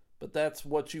 but that's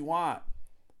what you want.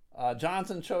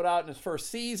 Johnson showed out in his first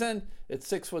season at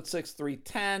 6'6",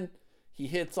 310. He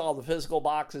hits all the physical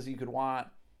boxes you could want,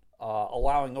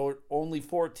 allowing only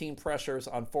 14 pressures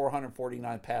on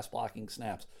 449 pass blocking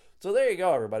snaps. So there you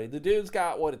go, everybody. The dude's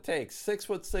got what it takes.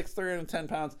 6'6", 310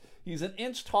 pounds. He's an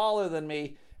inch taller than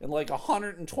me and like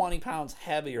 120 pounds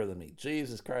heavier than me.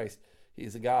 Jesus Christ.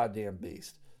 He's a goddamn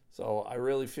beast. So I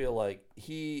really feel like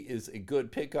he is a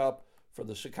good pickup for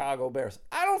the Chicago Bears.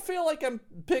 I don't feel like I'm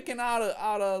picking out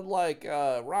of like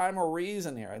rhyme or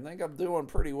reason here. I think I'm doing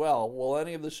pretty well. Will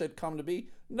any of this shit come to be?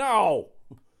 No.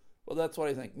 Well, that's what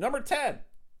I think. Number 10,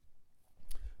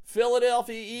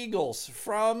 Philadelphia Eagles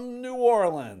from New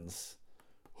Orleans.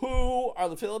 Who are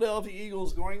the Philadelphia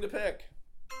Eagles going to pick?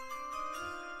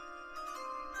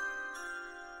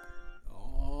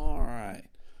 All right.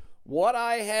 What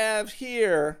I have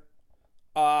here,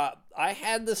 I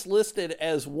had this listed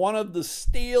as one of the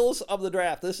steals of the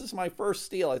draft. This is my first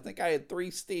steal. I think I had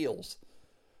 3 steals.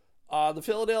 The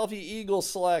Philadelphia Eagles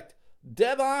select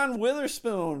Devon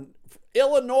Witherspoon,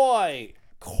 Illinois,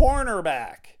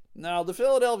 cornerback. Now, the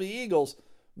Philadelphia Eagles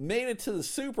made it to the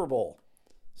Super Bowl.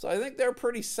 So I think they're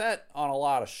pretty set on a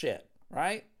lot of shit,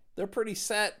 right? They're pretty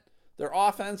set. Their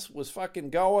offense was fucking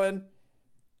going.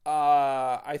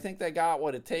 I think they got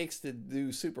what it takes to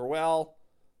do super well.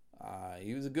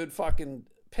 He was a good fucking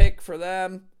pick for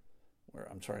them.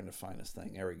 I'm trying to find this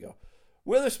thing. There we go.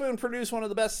 Witherspoon produced one of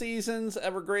the best seasons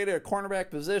ever graded at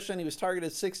cornerback position. He was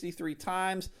targeted 63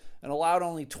 times and allowed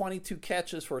only 22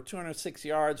 catches for 206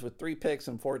 yards with 3 picks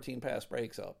and 14 pass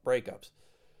breakups.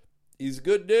 He's a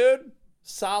good dude.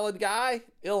 solid guy.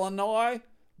 Illinois,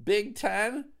 Big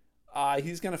Ten.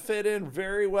 He's going to fit in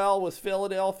very well with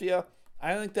Philadelphia.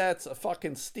 I think that's a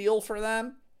fucking steal for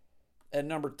them at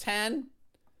number 10.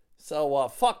 So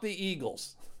fuck the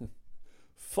Eagles.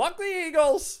 Fuck the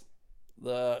Eagles.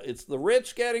 It's the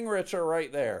rich getting richer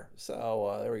right there.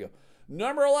 So there we go.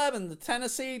 Number 11, the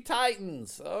Tennessee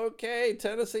Titans. Okay,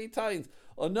 Tennessee Titans.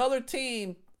 Another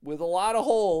team with a lot of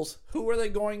holes. Who are they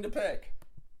going to pick?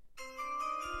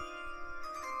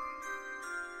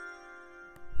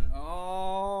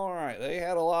 All right, they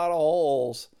had a lot of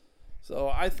holes. So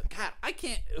I can't.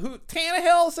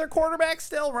 Tannehill is their quarterback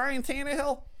still? Ryan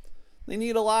Tannehill? They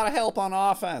need a lot of help on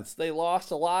offense. They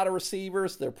lost a lot of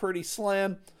receivers. They're pretty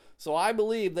slim. So I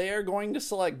believe they are going to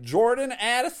select Jordan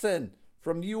Addison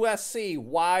from USC,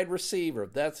 wide receiver.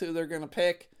 That's who they're going to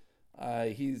pick.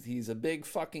 He's a big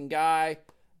fucking guy.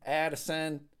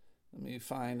 Addison. Let me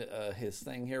find his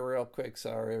thing here real quick.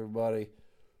 Sorry, everybody.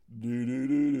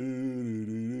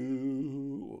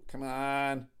 Come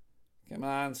on. Come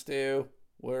on, Stu.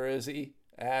 Where is he?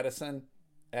 Addison.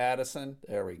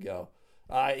 There we go.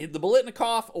 The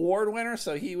Biletnikoff Award winner.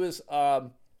 So he was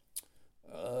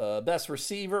best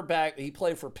receiver back. He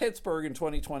played for Pittsburgh in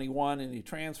 2021 and he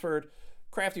transferred.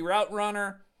 Crafty route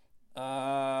runner.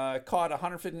 Caught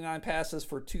 159 passes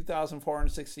for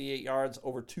 2,468 yards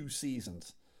over 2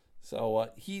 seasons. So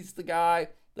he's the guy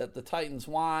that the Titans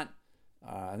want.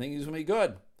 I think he's going to be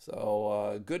good.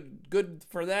 So good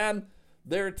for them.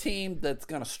 They're a team that's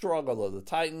going to struggle, though. The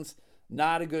Titans,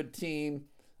 not a good team.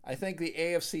 I think the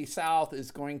AFC South is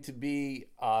going to be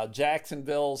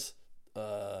Jacksonville's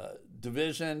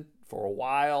division for a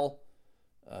while.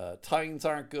 Titans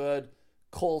aren't good.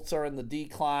 Colts are in the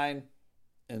decline.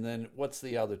 And then what's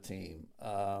the other team?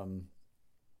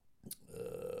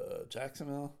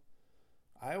 Jacksonville?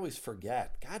 I always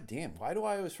forget. God damn, why do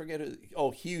I always forget it?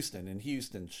 Oh, Houston, and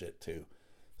Houston shit too.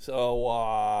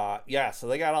 So, so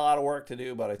they got a lot of work to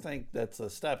do, but I think that's a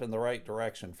step in the right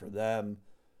direction for them.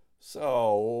 So,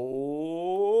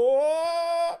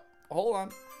 hold on.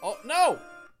 Oh, no!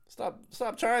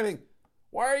 Stop chiming.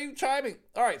 Why are you chiming?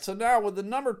 All right, so now with the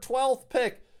number 12th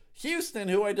pick, Houston,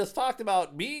 who I just talked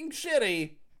about being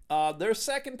shitty, their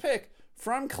second pick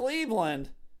from Cleveland,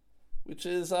 which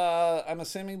is, I'm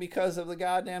assuming because of the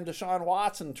goddamn Deshaun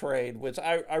Watson trade, which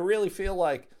I really feel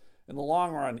like in the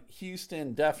long run,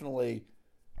 Houston definitely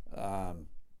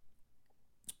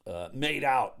made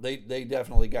out. They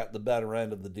definitely got the better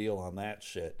end of the deal on that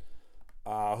shit.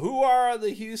 Who are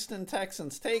the Houston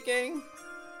Texans taking?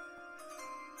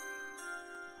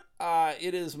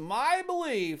 It is my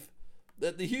belief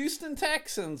that the Houston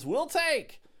Texans will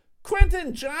take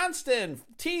Quentin Johnston,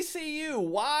 TCU,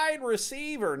 wide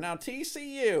receiver. Now,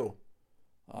 TCU,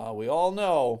 we all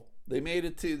know they made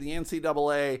it to the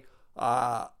NCAA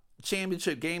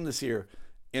championship game this year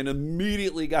and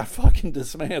immediately got fucking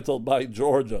dismantled by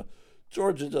Georgia.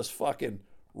 Georgia just fucking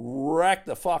wrecked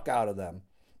the fuck out of them.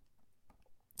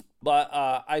 But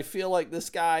I feel like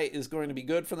this guy is going to be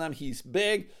good for them. He's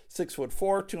big,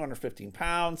 6'4", 215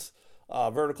 pounds,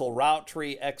 vertical route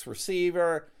tree,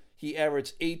 ex-receiver. He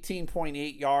averaged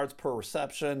 18.8 yards per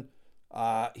reception.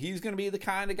 He's going to be the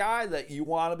kind of guy that you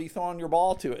want to be throwing your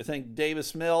ball to. I think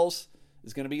Davis Mills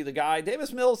is going to be the guy.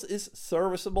 Davis Mills is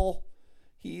serviceable.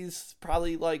 He's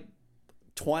probably like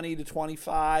 20 to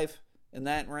 25 in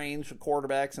that range of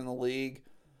quarterbacks in the league.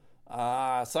 So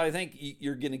I think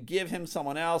you're going to give him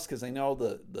someone else because they know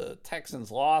the Texans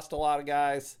lost a lot of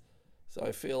guys. So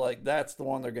I feel like that's the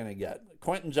one they're going to get.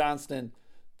 Quentin Johnston,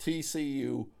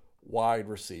 TCU, wide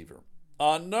receiver.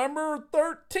 Number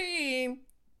 13,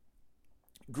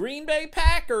 Green Bay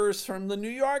Packers from the New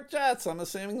York Jets. I'm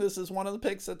assuming this is one of the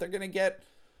picks that they're going to get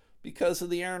because of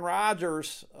the Aaron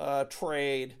Rodgers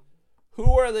trade.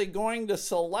 Who are they going to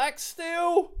select,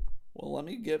 Stu? Well, let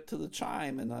me get to the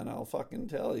chime and then I'll fucking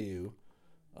tell you.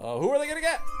 Who are they going to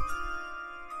get?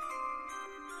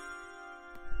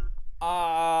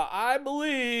 I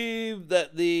believe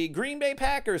that the Green Bay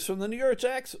Packers from the New York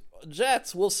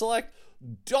Jets will select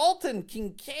Dalton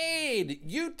Kincaid,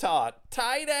 Utah,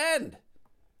 tight end.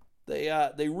 They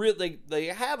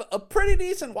have a pretty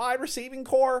decent wide receiving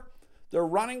core. Their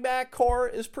running back core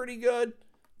is pretty good.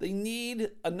 They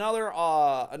need another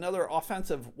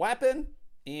offensive weapon,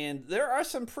 and there are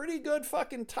some pretty good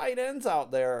fucking tight ends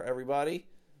out there, everybody.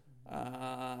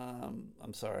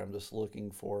 I'm sorry, I'm just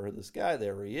looking for this guy.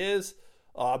 There he is.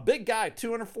 Big guy,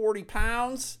 240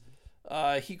 pounds.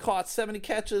 He caught 70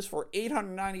 catches for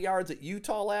 890 yards at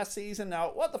Utah last season.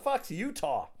 Now, what the fuck's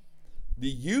Utah? The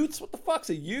Utes? What the fuck's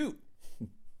a Ute?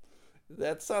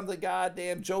 That's something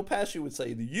goddamn Joe Pesci would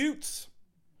say. The Utes.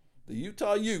 The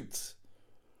Utah Utes.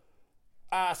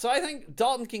 So I think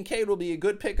Dalton Kincaid will be a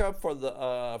good pickup for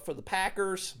the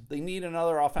Packers. They need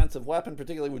another offensive weapon,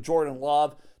 particularly with Jordan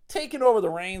Love taking over the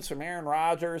reins from Aaron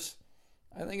Rodgers.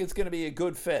 I think it's going to be a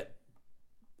good fit.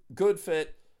 Good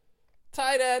fit.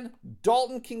 Tight end,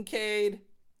 Dalton Kincaid,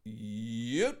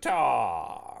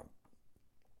 Utah.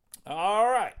 All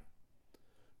right.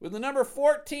 With the number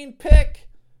 14 pick,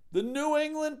 the New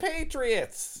England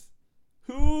Patriots.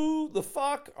 Who the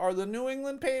fuck are the New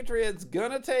England Patriots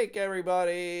gonna take,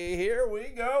 everybody? Here we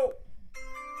go.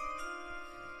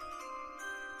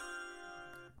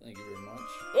 Thank you very much.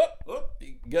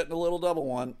 Getting a little double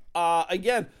one.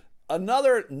 Again,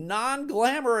 another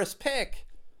non-glamorous pick.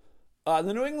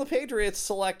 The New England Patriots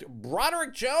select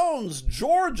Broderick Jones,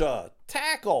 Georgia,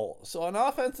 tackle. So an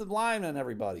offensive lineman,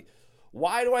 everybody.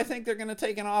 Why do I think they're going to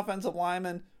take an offensive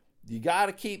lineman? You got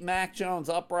to keep Mac Jones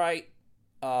upright.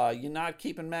 You're not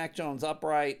keeping Mac Jones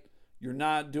upright. You're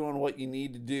not doing what you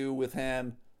need to do with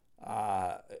him.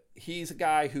 He's a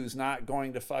guy who's not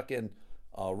going to fucking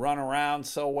run around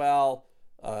so well.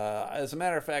 As a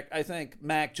matter of fact, I think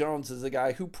Mac Jones is a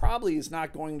guy who probably is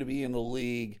not going to be in the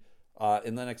league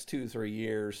in the next 2-3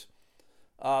 years.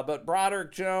 But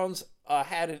Broderick Jones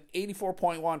had an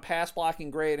 84.1 pass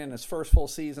blocking grade in his first full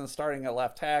season starting at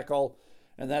left tackle,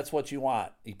 and that's what you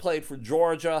want. He played for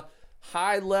Georgia.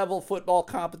 High-level football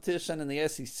competition in the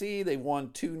SEC. They won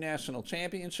 2 national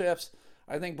championships.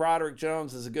 I think Broderick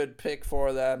Jones is a good pick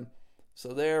for them.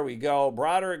 So there we go.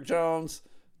 Broderick Jones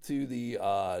to the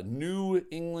New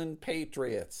England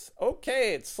Patriots.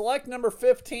 Okay, it's select number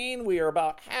 15. We are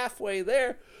about halfway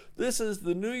there. This is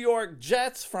the New York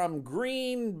Jets from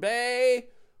Green Bay.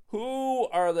 Who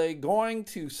are they going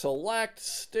to select,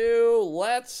 Stu?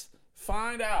 Let's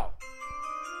find out.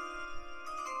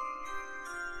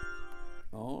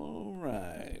 All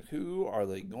right. Who are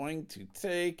they going to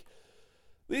take?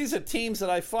 These are teams that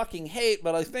I fucking hate,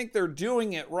 but I think they're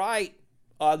doing it right.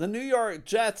 The New York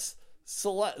Jets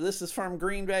select, this is from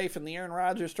Green Bay from the Aaron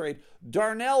Rodgers trade,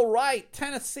 Darnell Wright,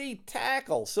 Tennessee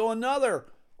tackle. So another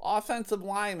offensive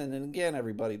lineman. And again,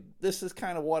 everybody, this is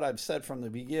kind of what I've said from the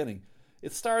beginning.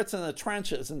 It starts in the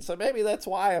trenches, and so maybe that's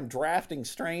why I'm drafting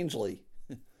strangely.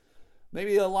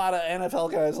 Maybe a lot of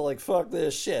NFL guys are like, fuck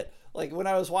this shit. Like when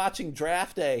I was watching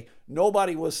draft day,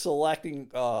 nobody was selecting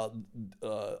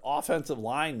offensive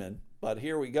linemen, but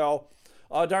here we go.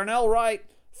 Darnell Wright,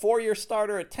 4-year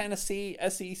starter at Tennessee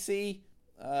SEC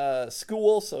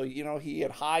school, so he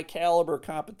had high caliber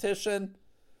competition.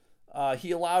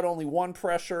 He allowed only 1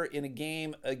 pressure in a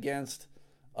game against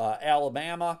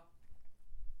Alabama,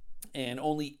 and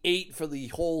only 8 for the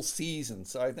whole season.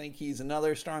 So I think he's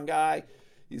another strong guy.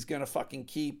 He's gonna fucking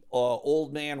keep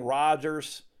old man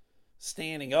Rodgers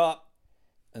standing up,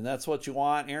 and that's what you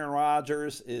want. Aaron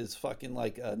Rodgers is fucking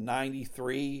like a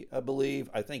 93, I believe.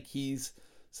 I think he's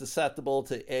susceptible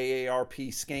to AARP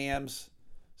scams,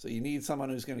 so you need someone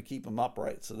who's going to keep him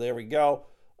upright. So there we go.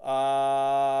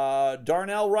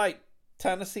 Darnell Wright,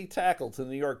 Tennessee tackle to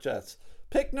the New York Jets.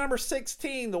 Pick number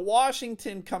 16, the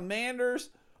Washington Commanders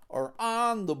are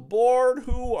on the board.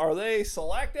 Who are they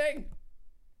selecting?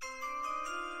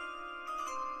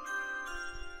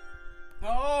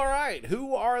 All right,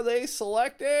 who are they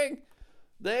selecting?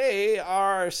 They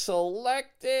are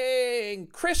selecting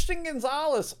Christian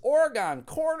Gonzalez, Oregon,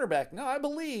 cornerback. Now, I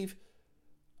believe,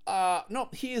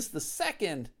 he is the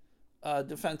second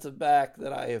defensive back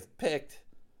that I have picked.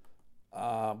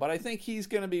 But I think he's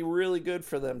going to be really good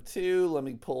for them, too. Let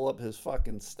me pull up his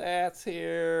fucking stats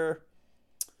here.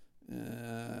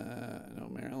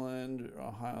 Maryland,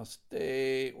 Ohio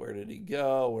State. Where did he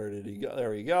go? There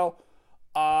we go.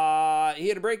 He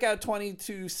had a breakout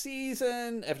 22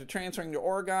 season. After transferring to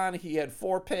Oregon, he had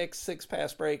 4 picks, 6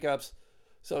 pass breakups.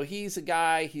 So he's a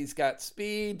guy, he's got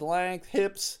speed, length,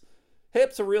 hips.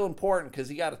 Hips are real important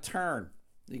because you got to turn.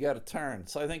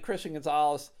 So I think Christian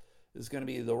Gonzalez is going to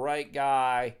be the right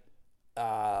guy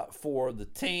for the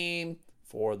team,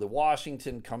 for the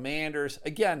Washington Commanders.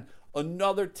 Again,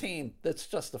 another team that's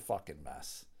just a fucking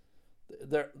mess.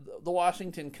 The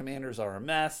Washington Commanders are a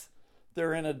mess.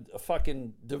 They're in a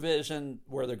fucking division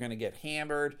where they're going to get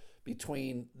hammered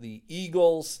between the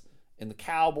Eagles and the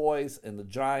Cowboys and the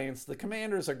Giants. The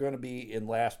Commanders are going to be in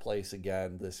last place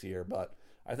again this year, but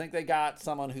I think they got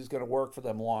someone who's going to work for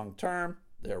them long term.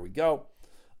 There we go.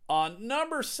 On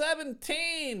number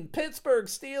 17, Pittsburgh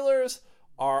Steelers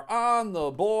are on the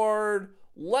board.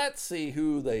 Let's see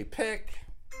who they pick.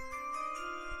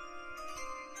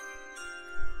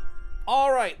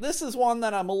 All right, this is one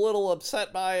that I'm a little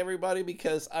upset by, everybody,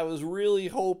 because I was really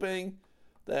hoping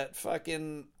that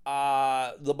fucking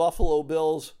the Buffalo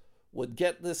Bills would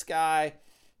get this guy.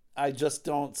 I just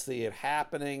don't see it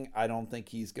happening. I don't think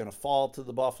he's going to fall to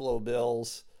the Buffalo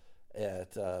Bills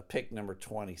at pick number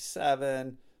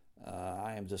 27.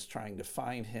 I am just trying to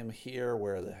find him here.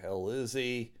 Where the hell is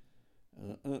he?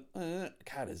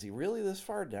 God, is he really this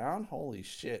far down? Holy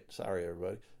shit. Sorry,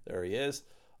 everybody. There he is.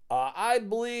 I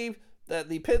believe that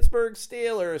the Pittsburgh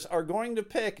Steelers are going to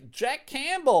pick Jack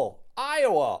Campbell,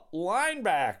 Iowa,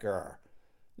 linebacker.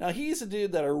 Now, he's a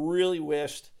dude that I really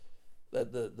wished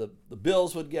that the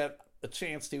Bills would get a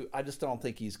chance to. I just don't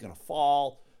think he's going to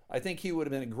fall. I think he would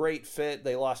have been a great fit.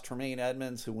 They lost Tremaine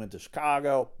Edmonds, who went to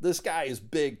Chicago. This guy is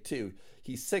big, too.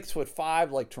 He's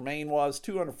 6'5", like Tremaine was,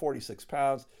 246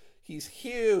 pounds. He's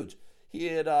huge. He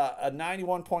had a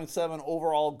 91.7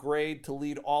 overall grade to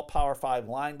lead all Power 5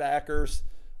 linebackers.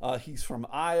 He's from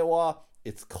Iowa.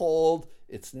 It's cold.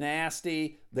 It's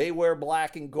nasty. They wear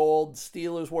black and gold.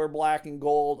 Steelers wear black and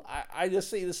gold. I just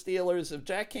see the Steelers, if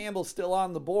Jack Campbell's still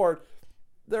on the board,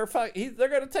 they're going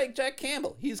to take Jack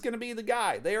Campbell. He's going to be the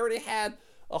guy. They already had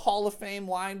a Hall of Fame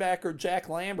linebacker, Jack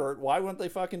Lambert. Why wouldn't they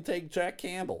fucking take Jack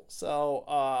Campbell? So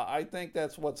I think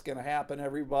that's what's going to happen,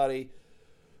 everybody.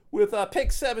 With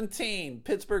pick 17,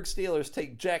 Pittsburgh Steelers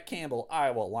take Jack Campbell,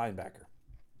 Iowa linebacker.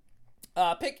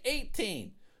 Pick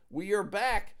 18, we are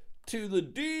back to the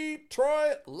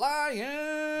Detroit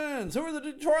Lions. Who are the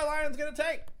Detroit Lions going to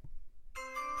take?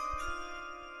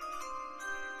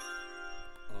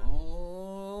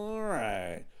 All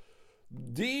right.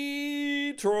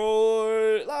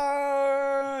 Detroit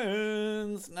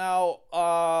Lions.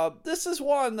 Now, this is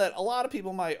one that a lot of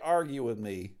people might argue with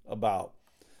me about.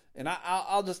 And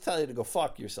I'll just tell you to go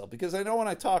fuck yourself. Because I know when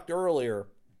I talked earlier,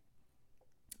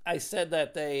 I said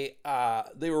that they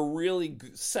were really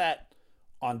set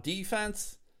on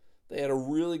defense. They had a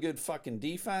really good fucking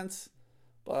defense.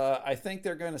 But I think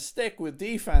they're going to stick with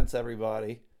defense,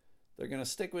 everybody. They're going to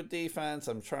stick with defense.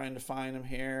 I'm trying to find them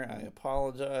here. I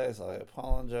apologize. Well,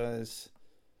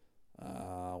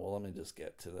 let me just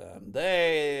get to them.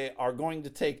 They are going to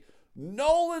take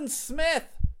Nolan Smith,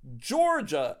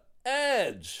 Georgia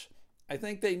edge. I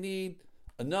think they need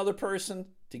another person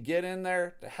to get in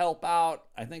there to help out.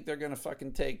 I think they're going to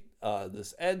fucking take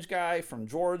this edge guy from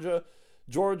Georgia.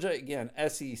 Georgia, again,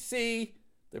 SEC.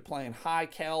 They're playing high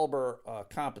caliber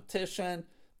competition.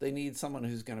 They need someone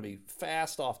who's going to be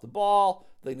fast off the ball.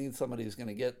 They need somebody who's going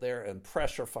to get there and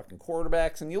pressure fucking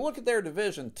quarterbacks. And you look at their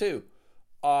division, too.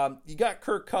 You got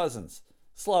Kirk Cousins,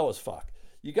 slow as fuck.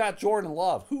 You got Jordan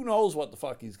Love. Who knows what the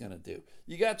fuck he's going to do?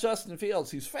 You got Justin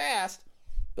Fields, who's fast,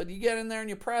 but you get in there and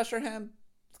you pressure him,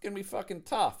 it's going to be fucking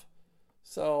tough.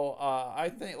 So I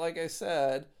think, like I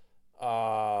said,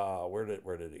 where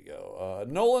did he go?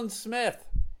 Nolan Smith.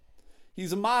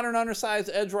 He's a modern undersized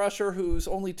edge rusher who's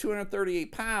only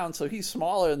 238 pounds, so he's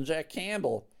smaller than Jack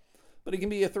Campbell. But he can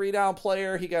be a 3-down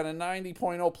player. He got a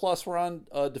 90.0 plus run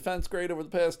defense grade over the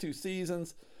past 2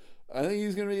 seasons. I think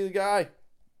he's going to be the guy.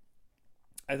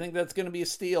 I think that's going to be a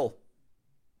steal.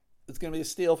 It's going to be a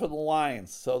steal for the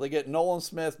Lions. So they get Nolan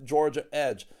Smith, Georgia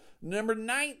edge. Number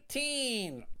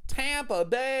 19, Tampa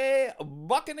Bay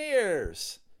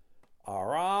Buccaneers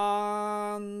are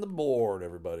on the board,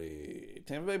 everybody.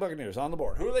 Tampa Bay Buccaneers on the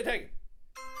board. Who are they taking?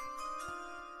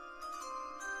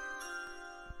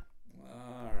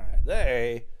 All right.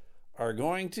 They are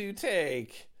going to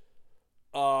take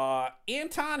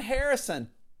Anton Harrison,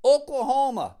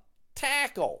 Oklahoma,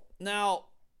 tackle. Now,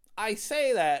 I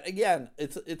say that, again,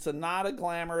 it's not a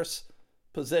glamorous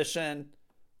position.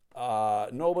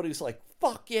 Nobody's like,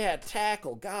 fuck yeah,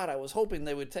 tackle. God, I was hoping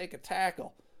they would take a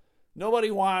tackle.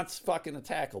 Nobody wants fucking a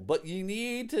tackle. But you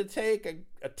need to take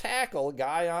a tackle, a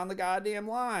guy on the goddamn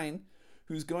line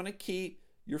who's going to keep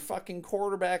your fucking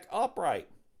quarterback upright.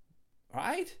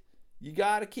 Right? You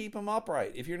got to keep him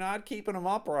upright. If you're not keeping him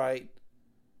upright,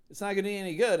 it's not going to be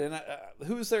any good. And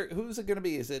who's it going to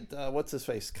be? Is it, what's his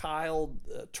face? Kyle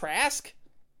Trask?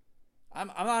 I'm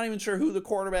not even sure who the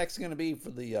quarterback's going to be for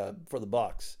the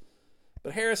Bucs.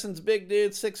 But Harrison's big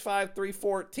dude, 6'5",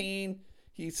 314.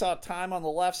 He saw time on the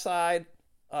left side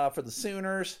for the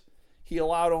Sooners. He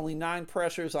allowed only 9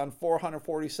 pressures on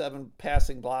 447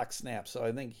 passing block snaps. So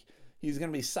I think he's going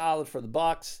to be solid for the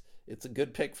Bucs. It's a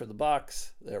good pick for the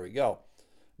Bucs. There we go.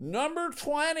 Number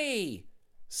 20,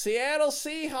 Seattle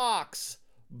Seahawks,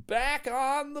 back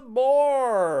on the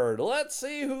board. Let's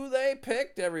see who they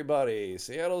picked, everybody.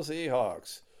 Seattle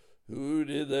Seahawks. Who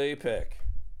did they pick?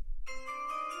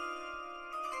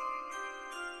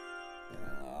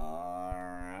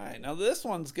 Now this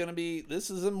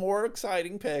is a more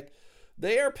exciting pick.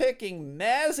 They are picking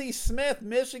Mazi Smith,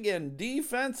 Michigan,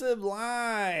 defensive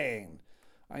line.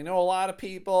 I know a lot of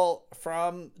people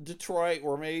from Detroit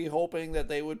were maybe hoping that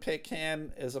they would pick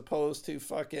him as opposed to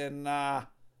fucking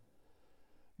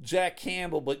Jack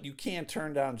Campbell, but you can't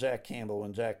turn down Jack Campbell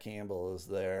when Jack Campbell is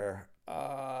there.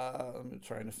 I'm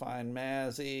trying to find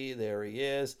Mazzy. There he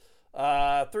is.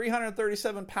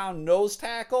 337-pound nose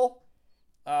tackle.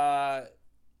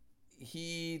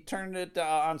 He turned it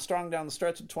on strong down the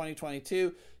stretch in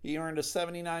 2022. He earned a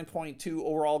 79.2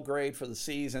 overall grade for the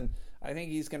season. I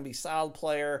think he's going to be a solid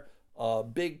player, a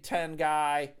Big Ten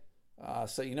guy.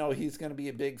 So you know he's going to be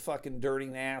a big fucking dirty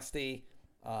nasty.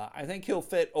 I think he'll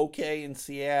fit okay in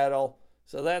Seattle.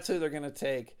 So that's who they're going to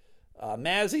take.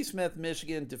 Mazi Smith,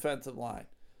 Michigan, defensive line.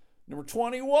 Number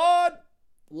 21,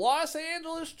 Los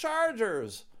Angeles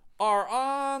Chargers are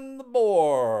on the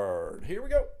board. Here we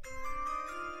go.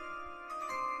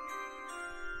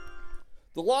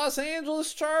 The Los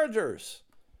Angeles Chargers,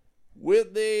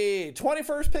 with the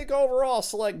 21st pick overall,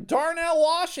 select Darnell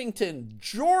Washington,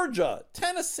 Georgia,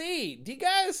 Tennessee. Do you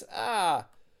guys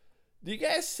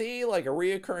see like a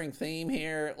reoccurring theme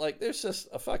here? Like there's just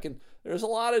there's a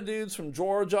lot of dudes from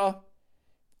Georgia,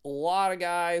 a lot of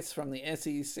guys from the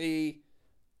SEC.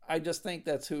 I just think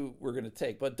that's who we're going to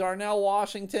take. But Darnell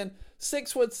Washington,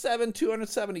 6'7",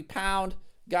 270-pound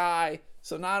guy.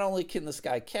 So not only can this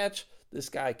guy catch, this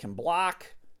guy can block.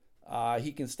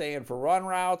 He can stay in for run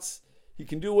routes. He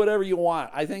can do whatever you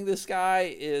want. I think this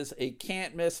guy is a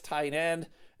can't-miss tight end.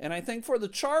 And I think for the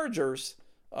Chargers,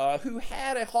 who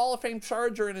had a Hall of Fame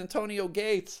Charger in Antonio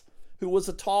Gates, who was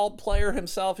a tall player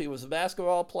himself. He was a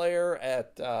basketball player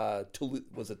at,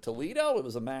 was it Toledo? It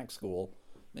was a MAC school.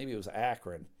 Maybe it was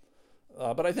Akron.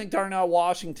 But I think Darnell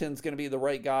Washington's going to be the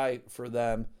right guy for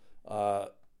them.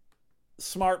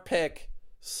 Smart pick.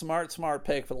 Smart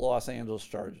pick for the Los Angeles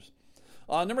Chargers.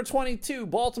 Number 22,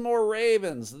 Baltimore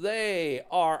Ravens. They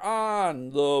are on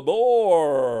the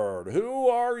board. Who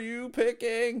are you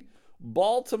picking?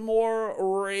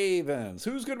 Baltimore Ravens.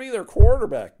 Who's going to be their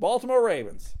quarterback? Baltimore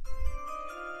Ravens.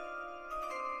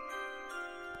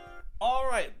 All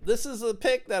right, this is a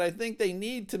pick that I think they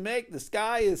need to make. This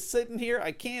guy is sitting here.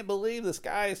 I can't believe this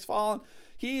guy has fallen.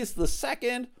 He's the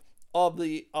second of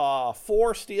the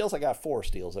 4 steals. I got 4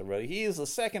 steals, everybody. He is the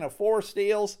second of 4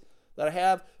 steals that I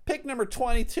have. Pick number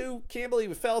 22. Can't believe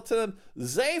it fell to him.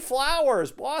 Zay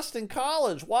Flowers, Boston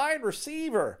College, wide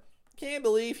receiver. Can't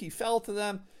believe he fell to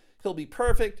them. He'll be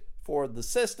perfect for the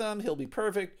system. He'll be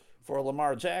perfect for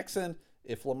Lamar Jackson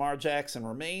if Lamar Jackson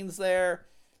remains there.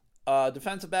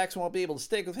 Defensive backs won't be able to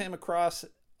stick with him across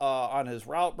on his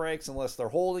route breaks unless they're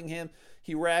holding him.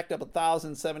 He racked up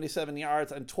 1,077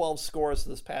 yards and 12 scores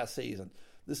this past season.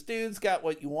 This dude's got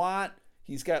what you want.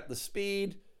 He's got the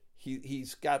speed.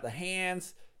 He's got the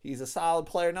hands. He's a solid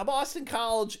player. Now, Boston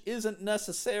College isn't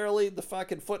necessarily the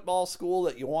fucking football school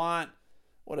that you want.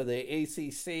 What are they,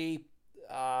 ACC?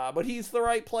 But he's the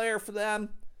right player for them.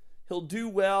 He'll do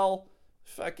well.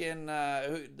 Fucking,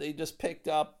 they just picked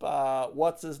up,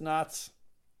 what's his nuts?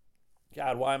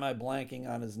 God, why am I blanking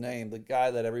on his name? The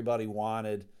guy that everybody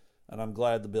wanted, and I'm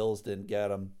glad the Bills didn't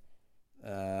get him.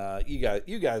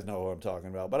 You guys know what I'm talking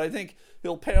about. But I think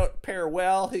he'll pair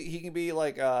well. He can be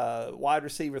like a wide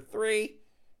receiver 3.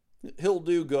 He'll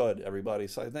do good, everybody.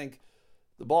 So I think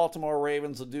the Baltimore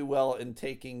Ravens will do well in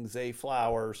taking Zay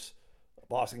Flowers,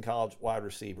 Boston College wide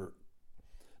receiver.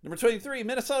 Number 23,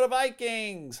 Minnesota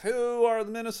Vikings. Who are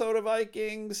the Minnesota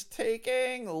Vikings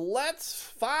taking? Let's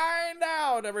find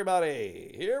out,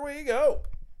 everybody. Here we go.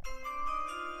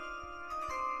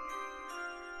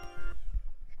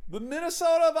 The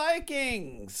Minnesota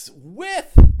Vikings,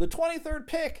 with the 23rd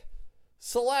pick,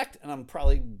 select, and I'm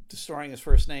probably destroying his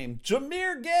first name,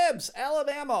 Jahmyr Gibbs,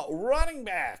 Alabama running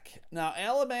back. Now,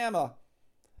 Alabama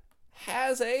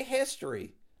has a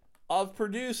history of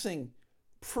producing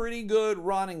pretty good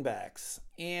running backs.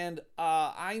 And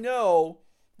I know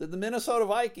that the Minnesota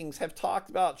Vikings have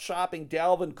talked about shopping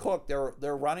Dalvin Cook,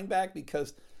 their running back,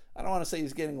 because I don't want to say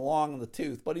he's getting long in the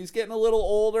tooth, but he's getting a little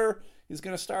older. He's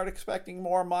going to start expecting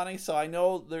more money. So I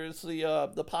know there's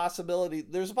the possibility.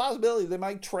 There's a possibility they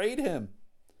might trade him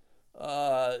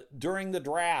during the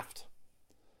draft.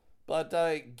 But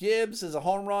Gibbs is a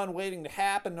home run waiting to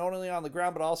happen, not only on the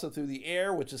ground, but also through the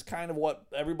air, which is kind of what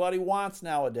everybody wants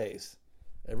nowadays.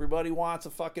 Everybody wants a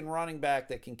fucking running back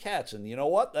that can catch. And you know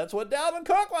what? That's what Dalvin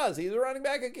Cook was. He's a running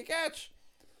back that can catch.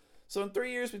 So in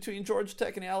 3 years between Georgia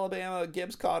Tech and Alabama,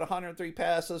 Gibbs caught 103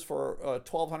 passes for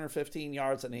 1,215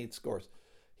 yards and 8 scores.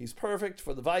 He's perfect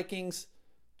for the Vikings.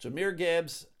 Jahmyr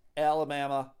Gibbs,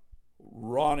 Alabama,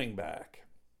 running back.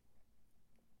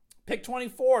 Pick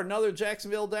 24, another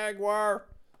Jacksonville Jaguar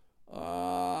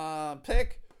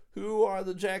pick. Who are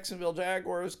the Jacksonville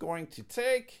Jaguars going to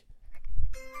take?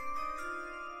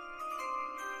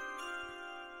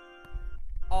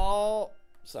 all...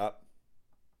 Stop.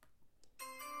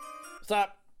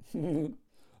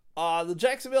 The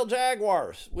Jacksonville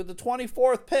Jaguars, with the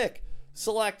 24th pick,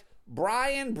 select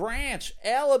Brian Branch,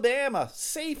 Alabama,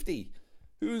 safety,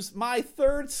 who's my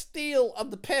third steal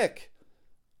of the pick.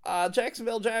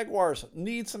 Jacksonville Jaguars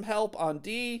need some help on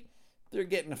D. They're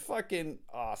getting a fucking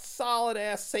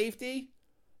solid-ass safety.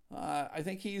 I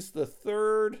think he's the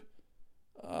third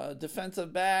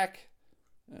defensive back.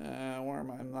 Where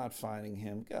am I? I'm not finding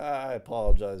him. I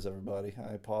apologize, everybody.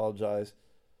 I apologize.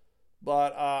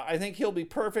 But I think he'll be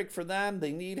perfect for them.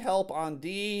 They need help on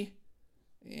D.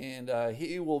 And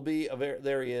he will be,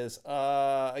 there he is.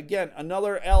 Again,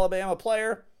 another Alabama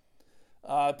player.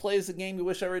 Plays the game you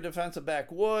wish every defensive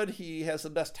back would. He has the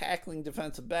best tackling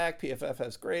defensive back. PFF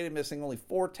has graded, missing only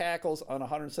 4 tackles on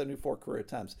 174 career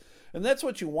attempts. And that's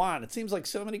what you want. It seems like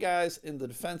so many guys in the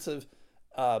defensive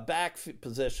back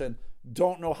position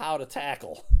don't know how to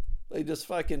tackle. They just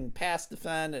fucking pass,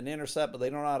 defend, and intercept, but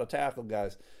they don't know how to tackle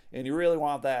guys. And you really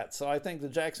want that. So I think the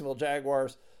Jacksonville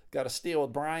Jaguars got a steal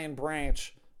with Brian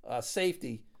Branch,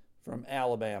 safety from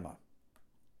Alabama.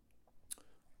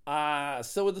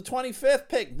 So with the 25th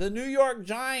pick, the New York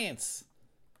Giants.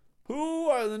 Who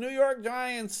are the New York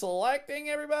Giants selecting,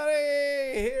 everybody?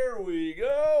 Here we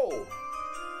go.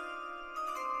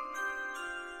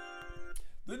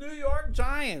 The New York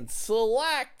Giants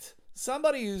select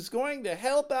somebody who's going to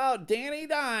help out Danny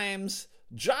Dimes,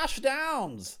 Josh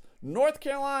Downs, North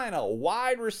Carolina,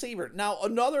 wide receiver. Now,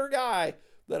 another guy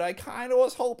that I kind of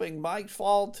was hoping might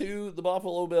fall to the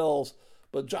Buffalo Bills,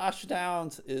 but Josh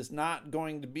Downs is not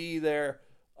going to be there,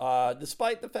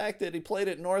 despite the fact that he played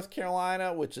at North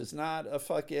Carolina, which is not a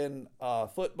fucking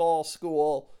football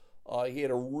school. He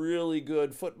had a really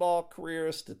good football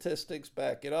career. Statistics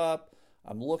back it up.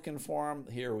 I'm looking for him.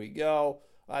 Here we go.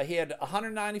 He had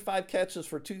 195 catches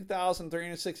for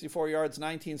 2,364 yards,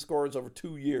 19 scores over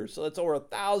 2 years. So that's over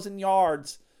 1,000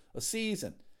 yards a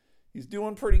season. He's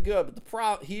doing pretty good,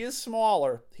 but he is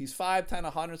smaller. He's 5'10",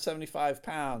 175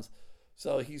 pounds.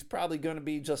 So he's probably going to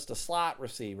be just a slot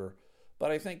receiver.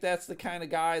 But I think that's the kind of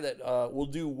guy that will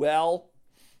do well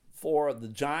for the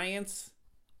Giants.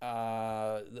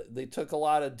 They took a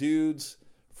lot of dudes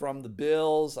from the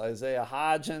Bills, Isaiah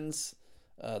Hodgins.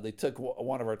 They took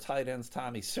one of our tight ends,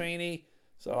 Tommy Sweeney.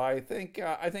 So I think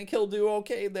he'll do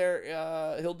okay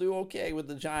there. He'll do okay with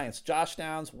the Giants. Josh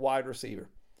Downs, wide receiver.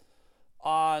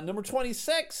 Number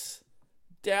 26,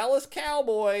 Dallas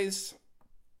Cowboys.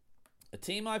 A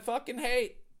team I fucking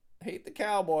hate. Hate the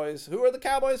Cowboys. Who are the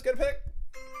Cowboys going to pick?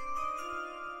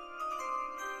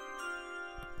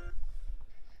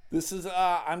 This is,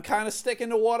 I'm kind of sticking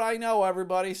to what I know,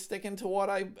 everybody. Sticking to what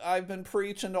I've been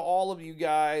preaching to all of you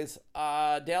guys.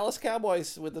 Dallas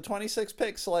Cowboys with the 26th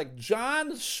pick select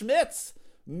John Schmitz,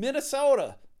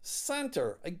 Minnesota,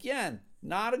 center. Again,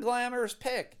 not a glamorous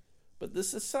pick, but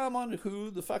this is someone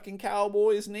who the fucking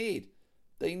Cowboys need.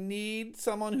 They need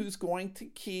someone who's going to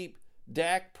keep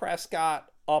Dak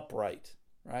Prescott upright,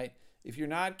 right? If you're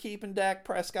not keeping Dak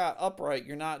Prescott upright,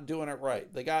 you're not doing it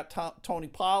right. They got Tony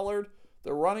Pollard,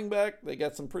 the running back. They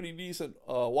got some pretty decent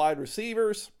wide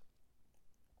receivers.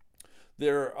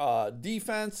 Their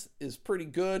defense is pretty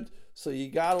good, so you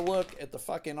got to look at the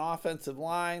fucking offensive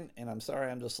line. And I'm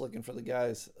sorry, I'm just looking for the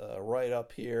guys right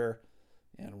up here.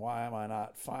 And why am I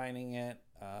not finding it?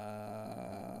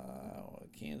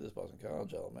 Kansas, Boston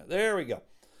College, element. There we go.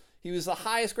 He was the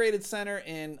highest graded center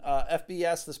in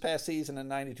FBS this past season at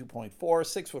 92.4,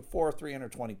 6'4",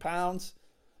 320 pounds.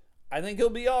 I think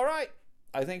he'll be all right.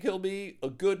 I think he'll be a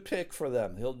good pick for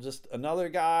them. He'll just another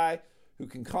guy who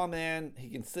can come in. He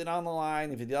can sit on the line.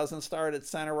 If he doesn't start at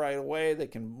center right away, they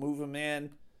can move him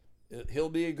in. He'll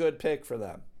be a good pick for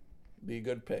them. Be a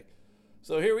good pick.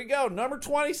 So here we go. Number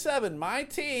 27, my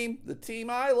team, the team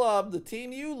I love, the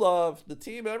team you love, the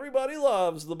team everybody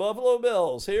loves, the Buffalo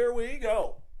Bills. Here we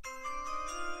go.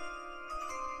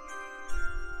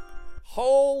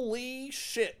 Holy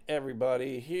shit,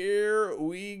 everybody. Here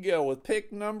we go with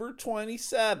pick number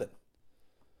 27.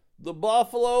 The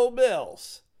Buffalo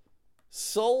Bills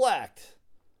select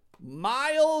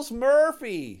Myles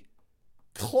Murphy,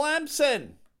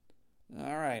 Clemson.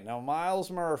 All right, now Myles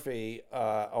Murphy,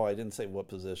 I didn't say what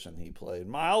position he played.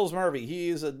 Myles Murphy, he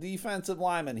is a defensive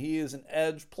lineman. He is an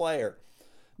edge player.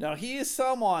 Now, he is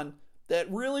someone that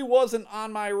really wasn't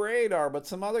on my radar, but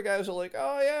some other guys are like,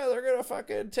 oh yeah, they're going to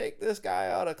fucking take this guy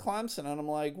out of Clemson. And I'm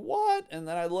like, what? And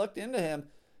then I looked into him,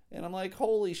 and I'm like,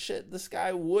 holy shit, this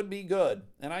guy would be good.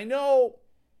 And I know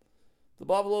the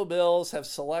Buffalo Bills have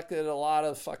selected a lot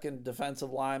of fucking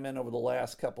defensive linemen over the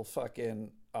last couple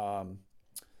fucking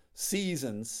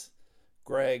seasons.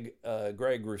 Greg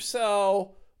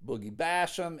Rousseau, Boogie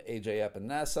Basham, AJ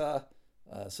Epinesa.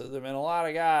 So there have been a lot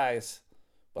of guys,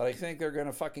 but I think they're going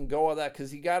to fucking go with that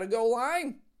because you got to go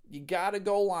line. You got to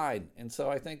go line. And so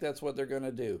I think that's what they're going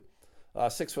to do.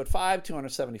 6'5",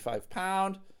 275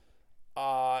 pound.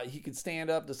 He could stand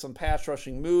up to some pass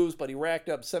rushing moves, but he racked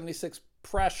up 76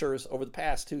 pressures over the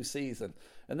past 2 seasons.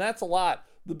 And that's a lot.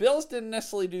 The Bills didn't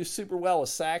necessarily do super well with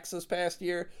sacks this past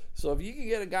year. So if you can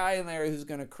get a guy in there who's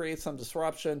going to create some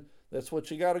disruption, that's what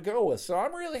you got to go with. So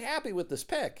I'm really happy with this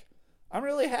pick. I'm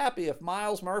really happy if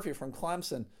Myles Murphy from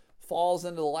Clemson falls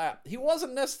into the lap. He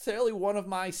wasn't necessarily one of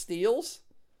my steals,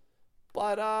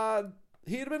 but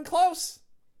he'd have been close.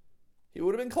 He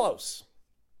would have been close.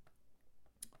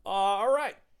 All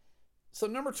right. So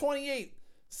number 28,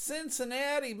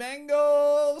 Cincinnati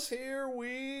Bengals. Here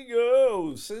we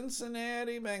go.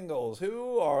 Cincinnati Bengals.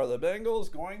 Who are the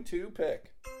Bengals going to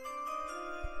pick?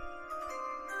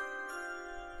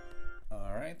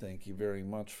 All right. Thank you very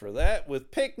much for that.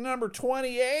 With pick number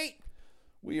 28,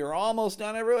 we are almost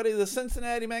done, everybody. The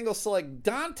Cincinnati Bengals select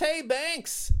Dante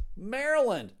Banks,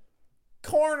 Maryland,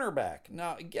 cornerback.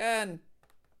 Now, again,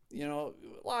 you know,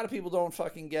 a lot of people don't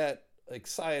fucking get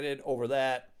excited over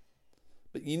that,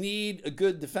 but you need a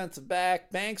good defensive back.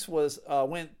 Banks went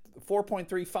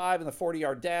 4.35 in the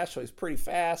 40-yard dash, so he's pretty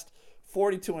fast.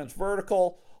 42-inch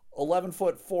vertical,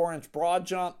 11-foot 4-inch broad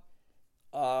jump.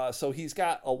 So he's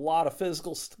got a lot of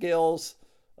physical skills.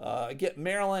 Get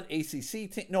Maryland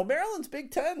ACC team. No, Maryland's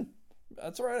Big Ten.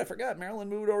 That's right. I forgot. Maryland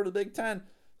moved over to the Big Ten.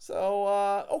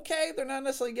 So, okay, they're not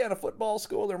necessarily getting a football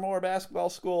school. They're more a basketball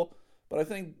school. But I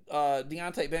think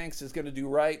Deonte Banks is going to do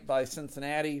right by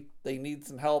Cincinnati. They need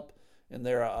some help in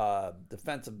their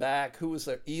defensive back. Who was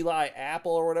there? Eli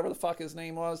Apple or whatever the fuck his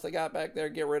name was. They got back there.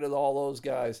 Get rid of all those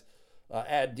guys.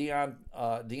 Add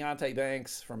Deonte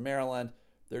Banks from Maryland.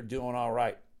 They're doing all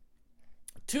right.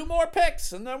 2 more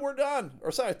picks, and then we're done.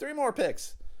 3 more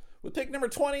picks. With pick number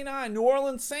 29, New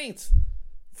Orleans Saints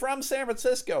from San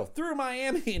Francisco through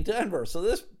Miami and Denver. So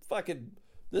this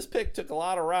pick took a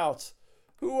lot of routes.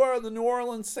 Who are the New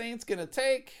Orleans Saints going to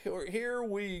take? Here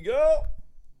we go.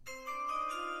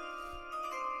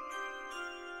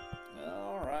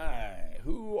 All right.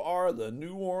 Who are the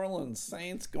New Orleans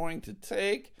Saints going to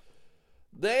take?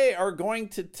 They are going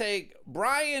to take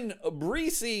Brian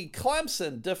Breesy,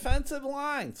 Clemson, defensive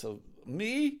line. So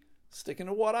me, sticking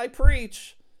to what I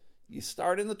preach, you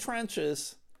start in the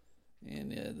trenches.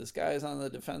 And this guy is on the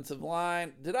defensive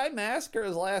line. Did I massacre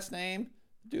his last name?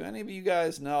 Do any of you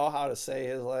guys know how to say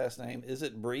his last name? Is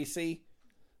it Breesy?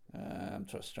 I'm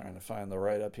just trying to find the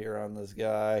write-up here on this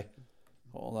guy.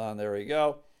 Hold on, there we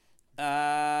go.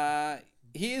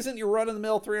 He isn't your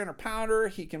run-of-the-mill 300-pounder.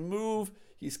 He can move.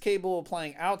 He's capable of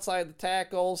playing outside the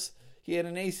tackles. He had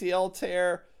an ACL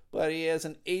tear, but he has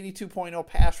an 82.0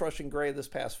 pass rushing grade this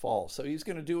past fall. So he's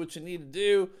going to do what you need to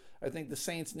do. I think the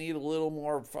Saints need a little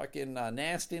more fucking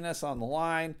nastiness on the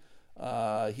line.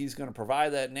 He's going to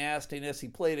provide that nastiness. He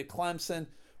played at Clemson,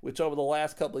 which over the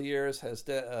last couple of years has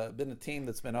been a team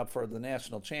that's been up for the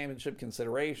national championship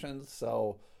considerations.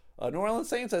 So New Orleans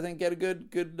Saints, I think, get a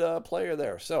good player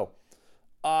there. So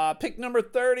pick number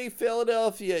 30,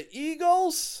 Philadelphia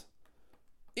Eagles.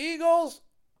 Eagles,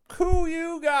 who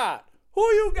you got? Who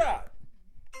you got?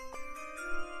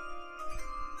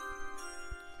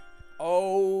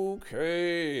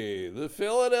 Okay, the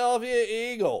Philadelphia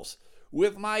Eagles.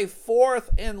 With my 4th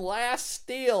and last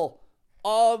steal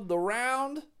of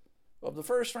the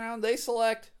first round, they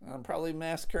select, I'm probably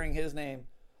massacring his name,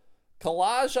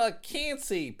 Kalijah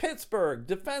Kancey, Pittsburgh,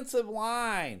 defensive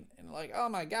line. And like, oh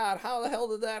my God, how the hell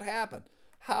did that happen?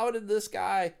 How did this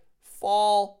guy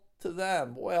fall to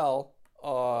them? Well,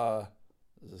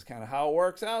 this is kind of how it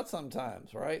works out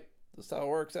sometimes, right? This is how it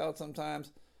works out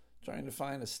sometimes. Trying to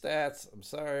find the stats. I'm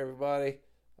sorry, everybody.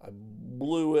 I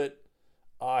blew it.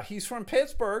 He's from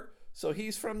Pittsburgh, so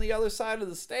he's from the other side of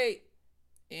the state.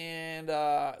 And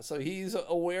so he's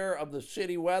aware of the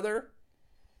shitty weather.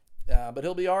 But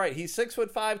he'll be all right. He's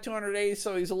 6'5", 280,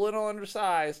 so he's a little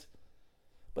undersized.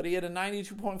 But he had a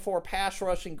 92.4 pass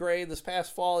rushing grade this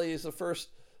past fall. He is the first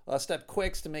step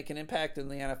quicks to make an impact in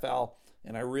the NFL.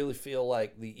 And I really feel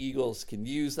like the Eagles can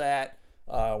use that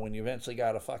when you eventually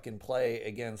got to fucking play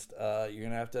against, you're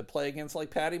going to have to play against like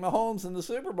Patty Mahomes in the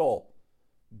Super Bowl.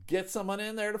 Get someone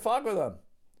in there to fuck with them.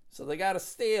 So they got to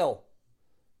steal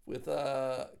with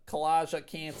Kalijah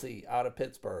Kancey out of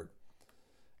Pittsburgh.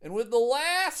 And with the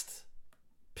last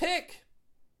pick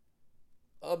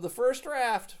of the first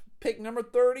draft, pick number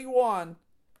 31,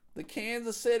 the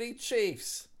Kansas City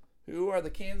Chiefs. Who are the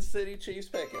Kansas City Chiefs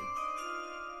picking?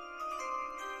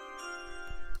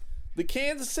 The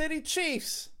Kansas City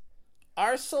Chiefs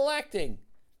are selecting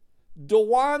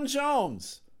DeJuan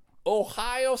Jones,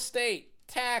 Ohio State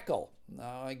tackle.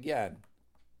 Now, again,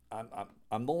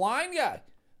 I'm the line guy.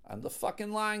 I'm the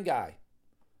fucking line guy.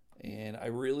 And I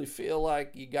really feel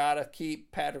like you got to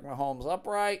keep Patrick Mahomes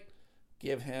upright,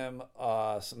 give him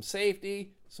some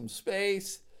safety, some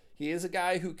space. He is a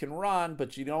guy who can run,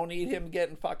 but you don't need him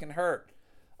getting fucking hurt.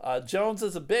 Jones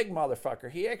is a big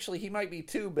motherfucker. He might be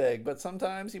too big, but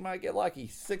sometimes he might get lucky.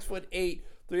 6'8",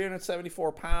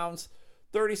 374 pounds,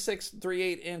 36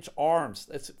 3/8-inch arms.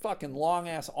 That's fucking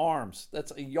long-ass arms.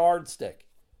 That's a yardstick.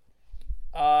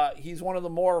 He's one of the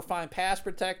more refined pass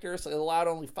protectors. It allowed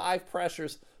only 5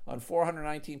 pressures on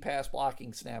 419 pass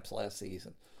blocking snaps last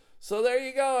season. So there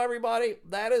you go, everybody.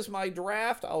 That is my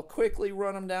draft. I'll quickly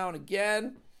run them down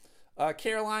again.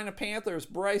 Carolina Panthers,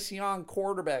 Bryce Young,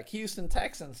 quarterback. Houston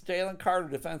Texans, Jalen Carter,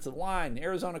 defensive line.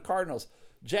 Arizona Cardinals,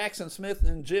 Jackson Smith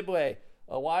and Njibwe,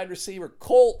 a wide receiver.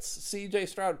 Colts, C.J.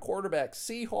 Stroud, quarterback.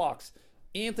 Seahawks,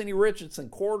 Anthony Richardson,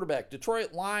 quarterback.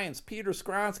 Detroit Lions, Peter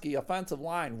Skronsky, offensive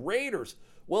line. Raiders,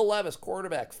 Will Levis,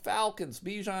 quarterback. Falcons,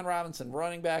 Bijan Robinson,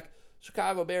 running back.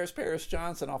 Chicago Bears, Paris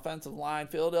Johnson, offensive line.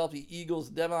 Philadelphia Eagles,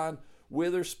 Devon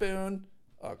Witherspoon,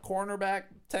 cornerback.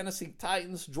 Tennessee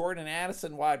Titans, Jordan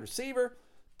Addison, wide receiver.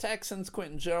 Texans,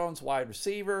 Quentin Jones, wide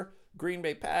receiver. Green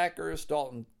Bay Packers,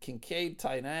 Dalton Kincaid,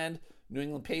 tight end. New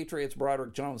England Patriots,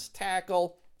 Broderick Jones,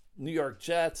 tackle. New York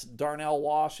Jets, Darnell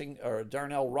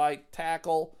Wright,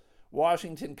 tackle.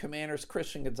 Washington Commanders,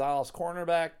 Christian Gonzalez,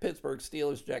 cornerback. Pittsburgh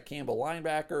Steelers, Jack Campbell,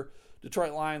 linebacker.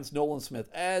 Detroit Lions, Nolan Smith,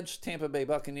 edge. Tampa Bay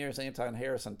Buccaneers, Anton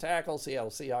Harrison, tackle.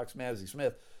 Seattle Seahawks, Mazi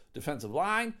Smith, defensive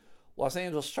line. Los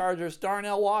Angeles Chargers,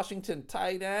 Darnell Washington,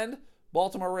 tight end.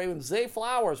 Baltimore Ravens, Zay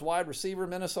Flowers, wide receiver.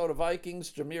 Minnesota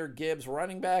Vikings, Jahmyr Gibbs,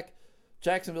 running back.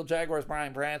 Jacksonville Jaguars,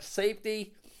 Brian Branch,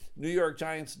 safety. New York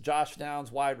Giants, Josh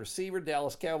Downs, wide receiver.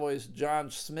 Dallas Cowboys, John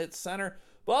Smith, center.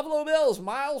 Buffalo Bills,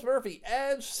 Miles Murphy,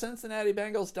 edge. Cincinnati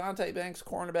Bengals, Dante Banks,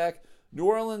 cornerback. New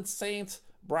Orleans Saints,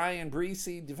 Brian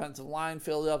Breesy, defensive line.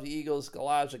 Philadelphia Eagles,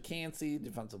 Elijah Cansey,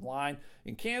 defensive line.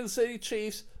 And Kansas City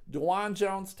Chiefs, DeJuan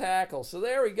Jones, tackle. So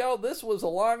there we go. This was a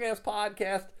long-ass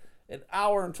podcast, an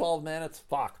hour and 12 minutes.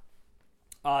 Fuck.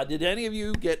 Did any of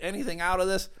you get anything out of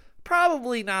this?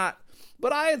 Probably not.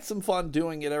 But I had some fun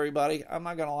doing it, everybody. I'm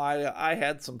not going to lie to you. I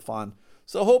had some fun.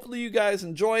 So hopefully you guys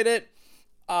enjoyed it.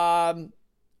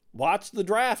 Watch the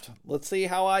draft. Let's see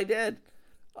how I did.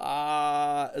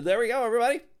 There we go,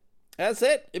 everybody. That's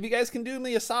it. If you guys can do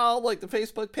me a solid, like the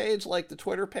Facebook page, like the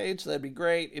Twitter page, that'd be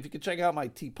great. If you could check out my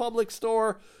TeePublic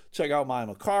store, check out my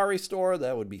Macari store,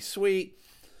 that would be sweet.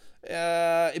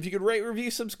 If you could rate, review,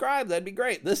 subscribe, that'd be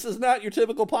great. This is not your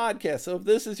typical podcast. So if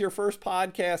this is your first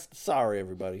podcast, sorry,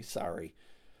 everybody. Sorry.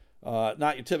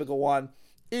 Not your typical one.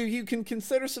 If you can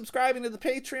consider subscribing to the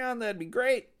Patreon, that'd be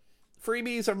great.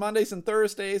 Freebies are Mondays and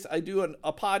Thursdays. I do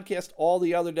a podcast all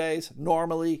the other days,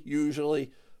 normally,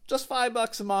 usually. Just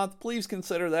 $5 a month. Please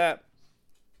consider that.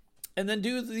 And then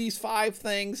do these 5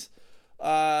 things.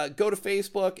 Go to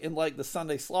Facebook and like the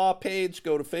Sunday Slaw page.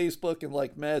 Go to Facebook and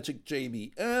like Magic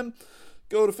JBM.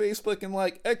 Go to Facebook and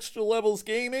like Extra Levels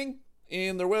Gaming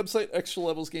and their website,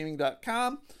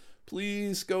 extralevelsgaming.com.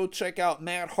 Please go check out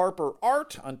Matt Harper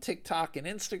Art on TikTok and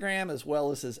Instagram, as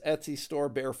well as his Etsy store,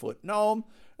 Barefoot Gnome.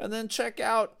 And then check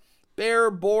out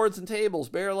Bear Boards and Tables,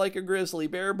 Bear Like a Grizzly,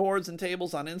 Bear Boards and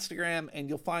Tables on Instagram, and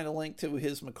you'll find a link to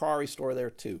his Macari store there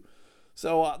too.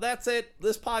 So that's it.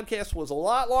 This podcast was a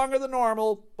lot longer than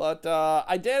normal, but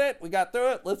I did it. We got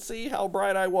through it. Let's see how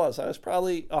bright I was. I was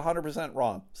probably 100%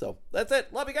 wrong. So that's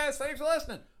it. Love you guys. Thanks for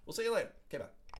listening. We'll see you later. Okay, bye.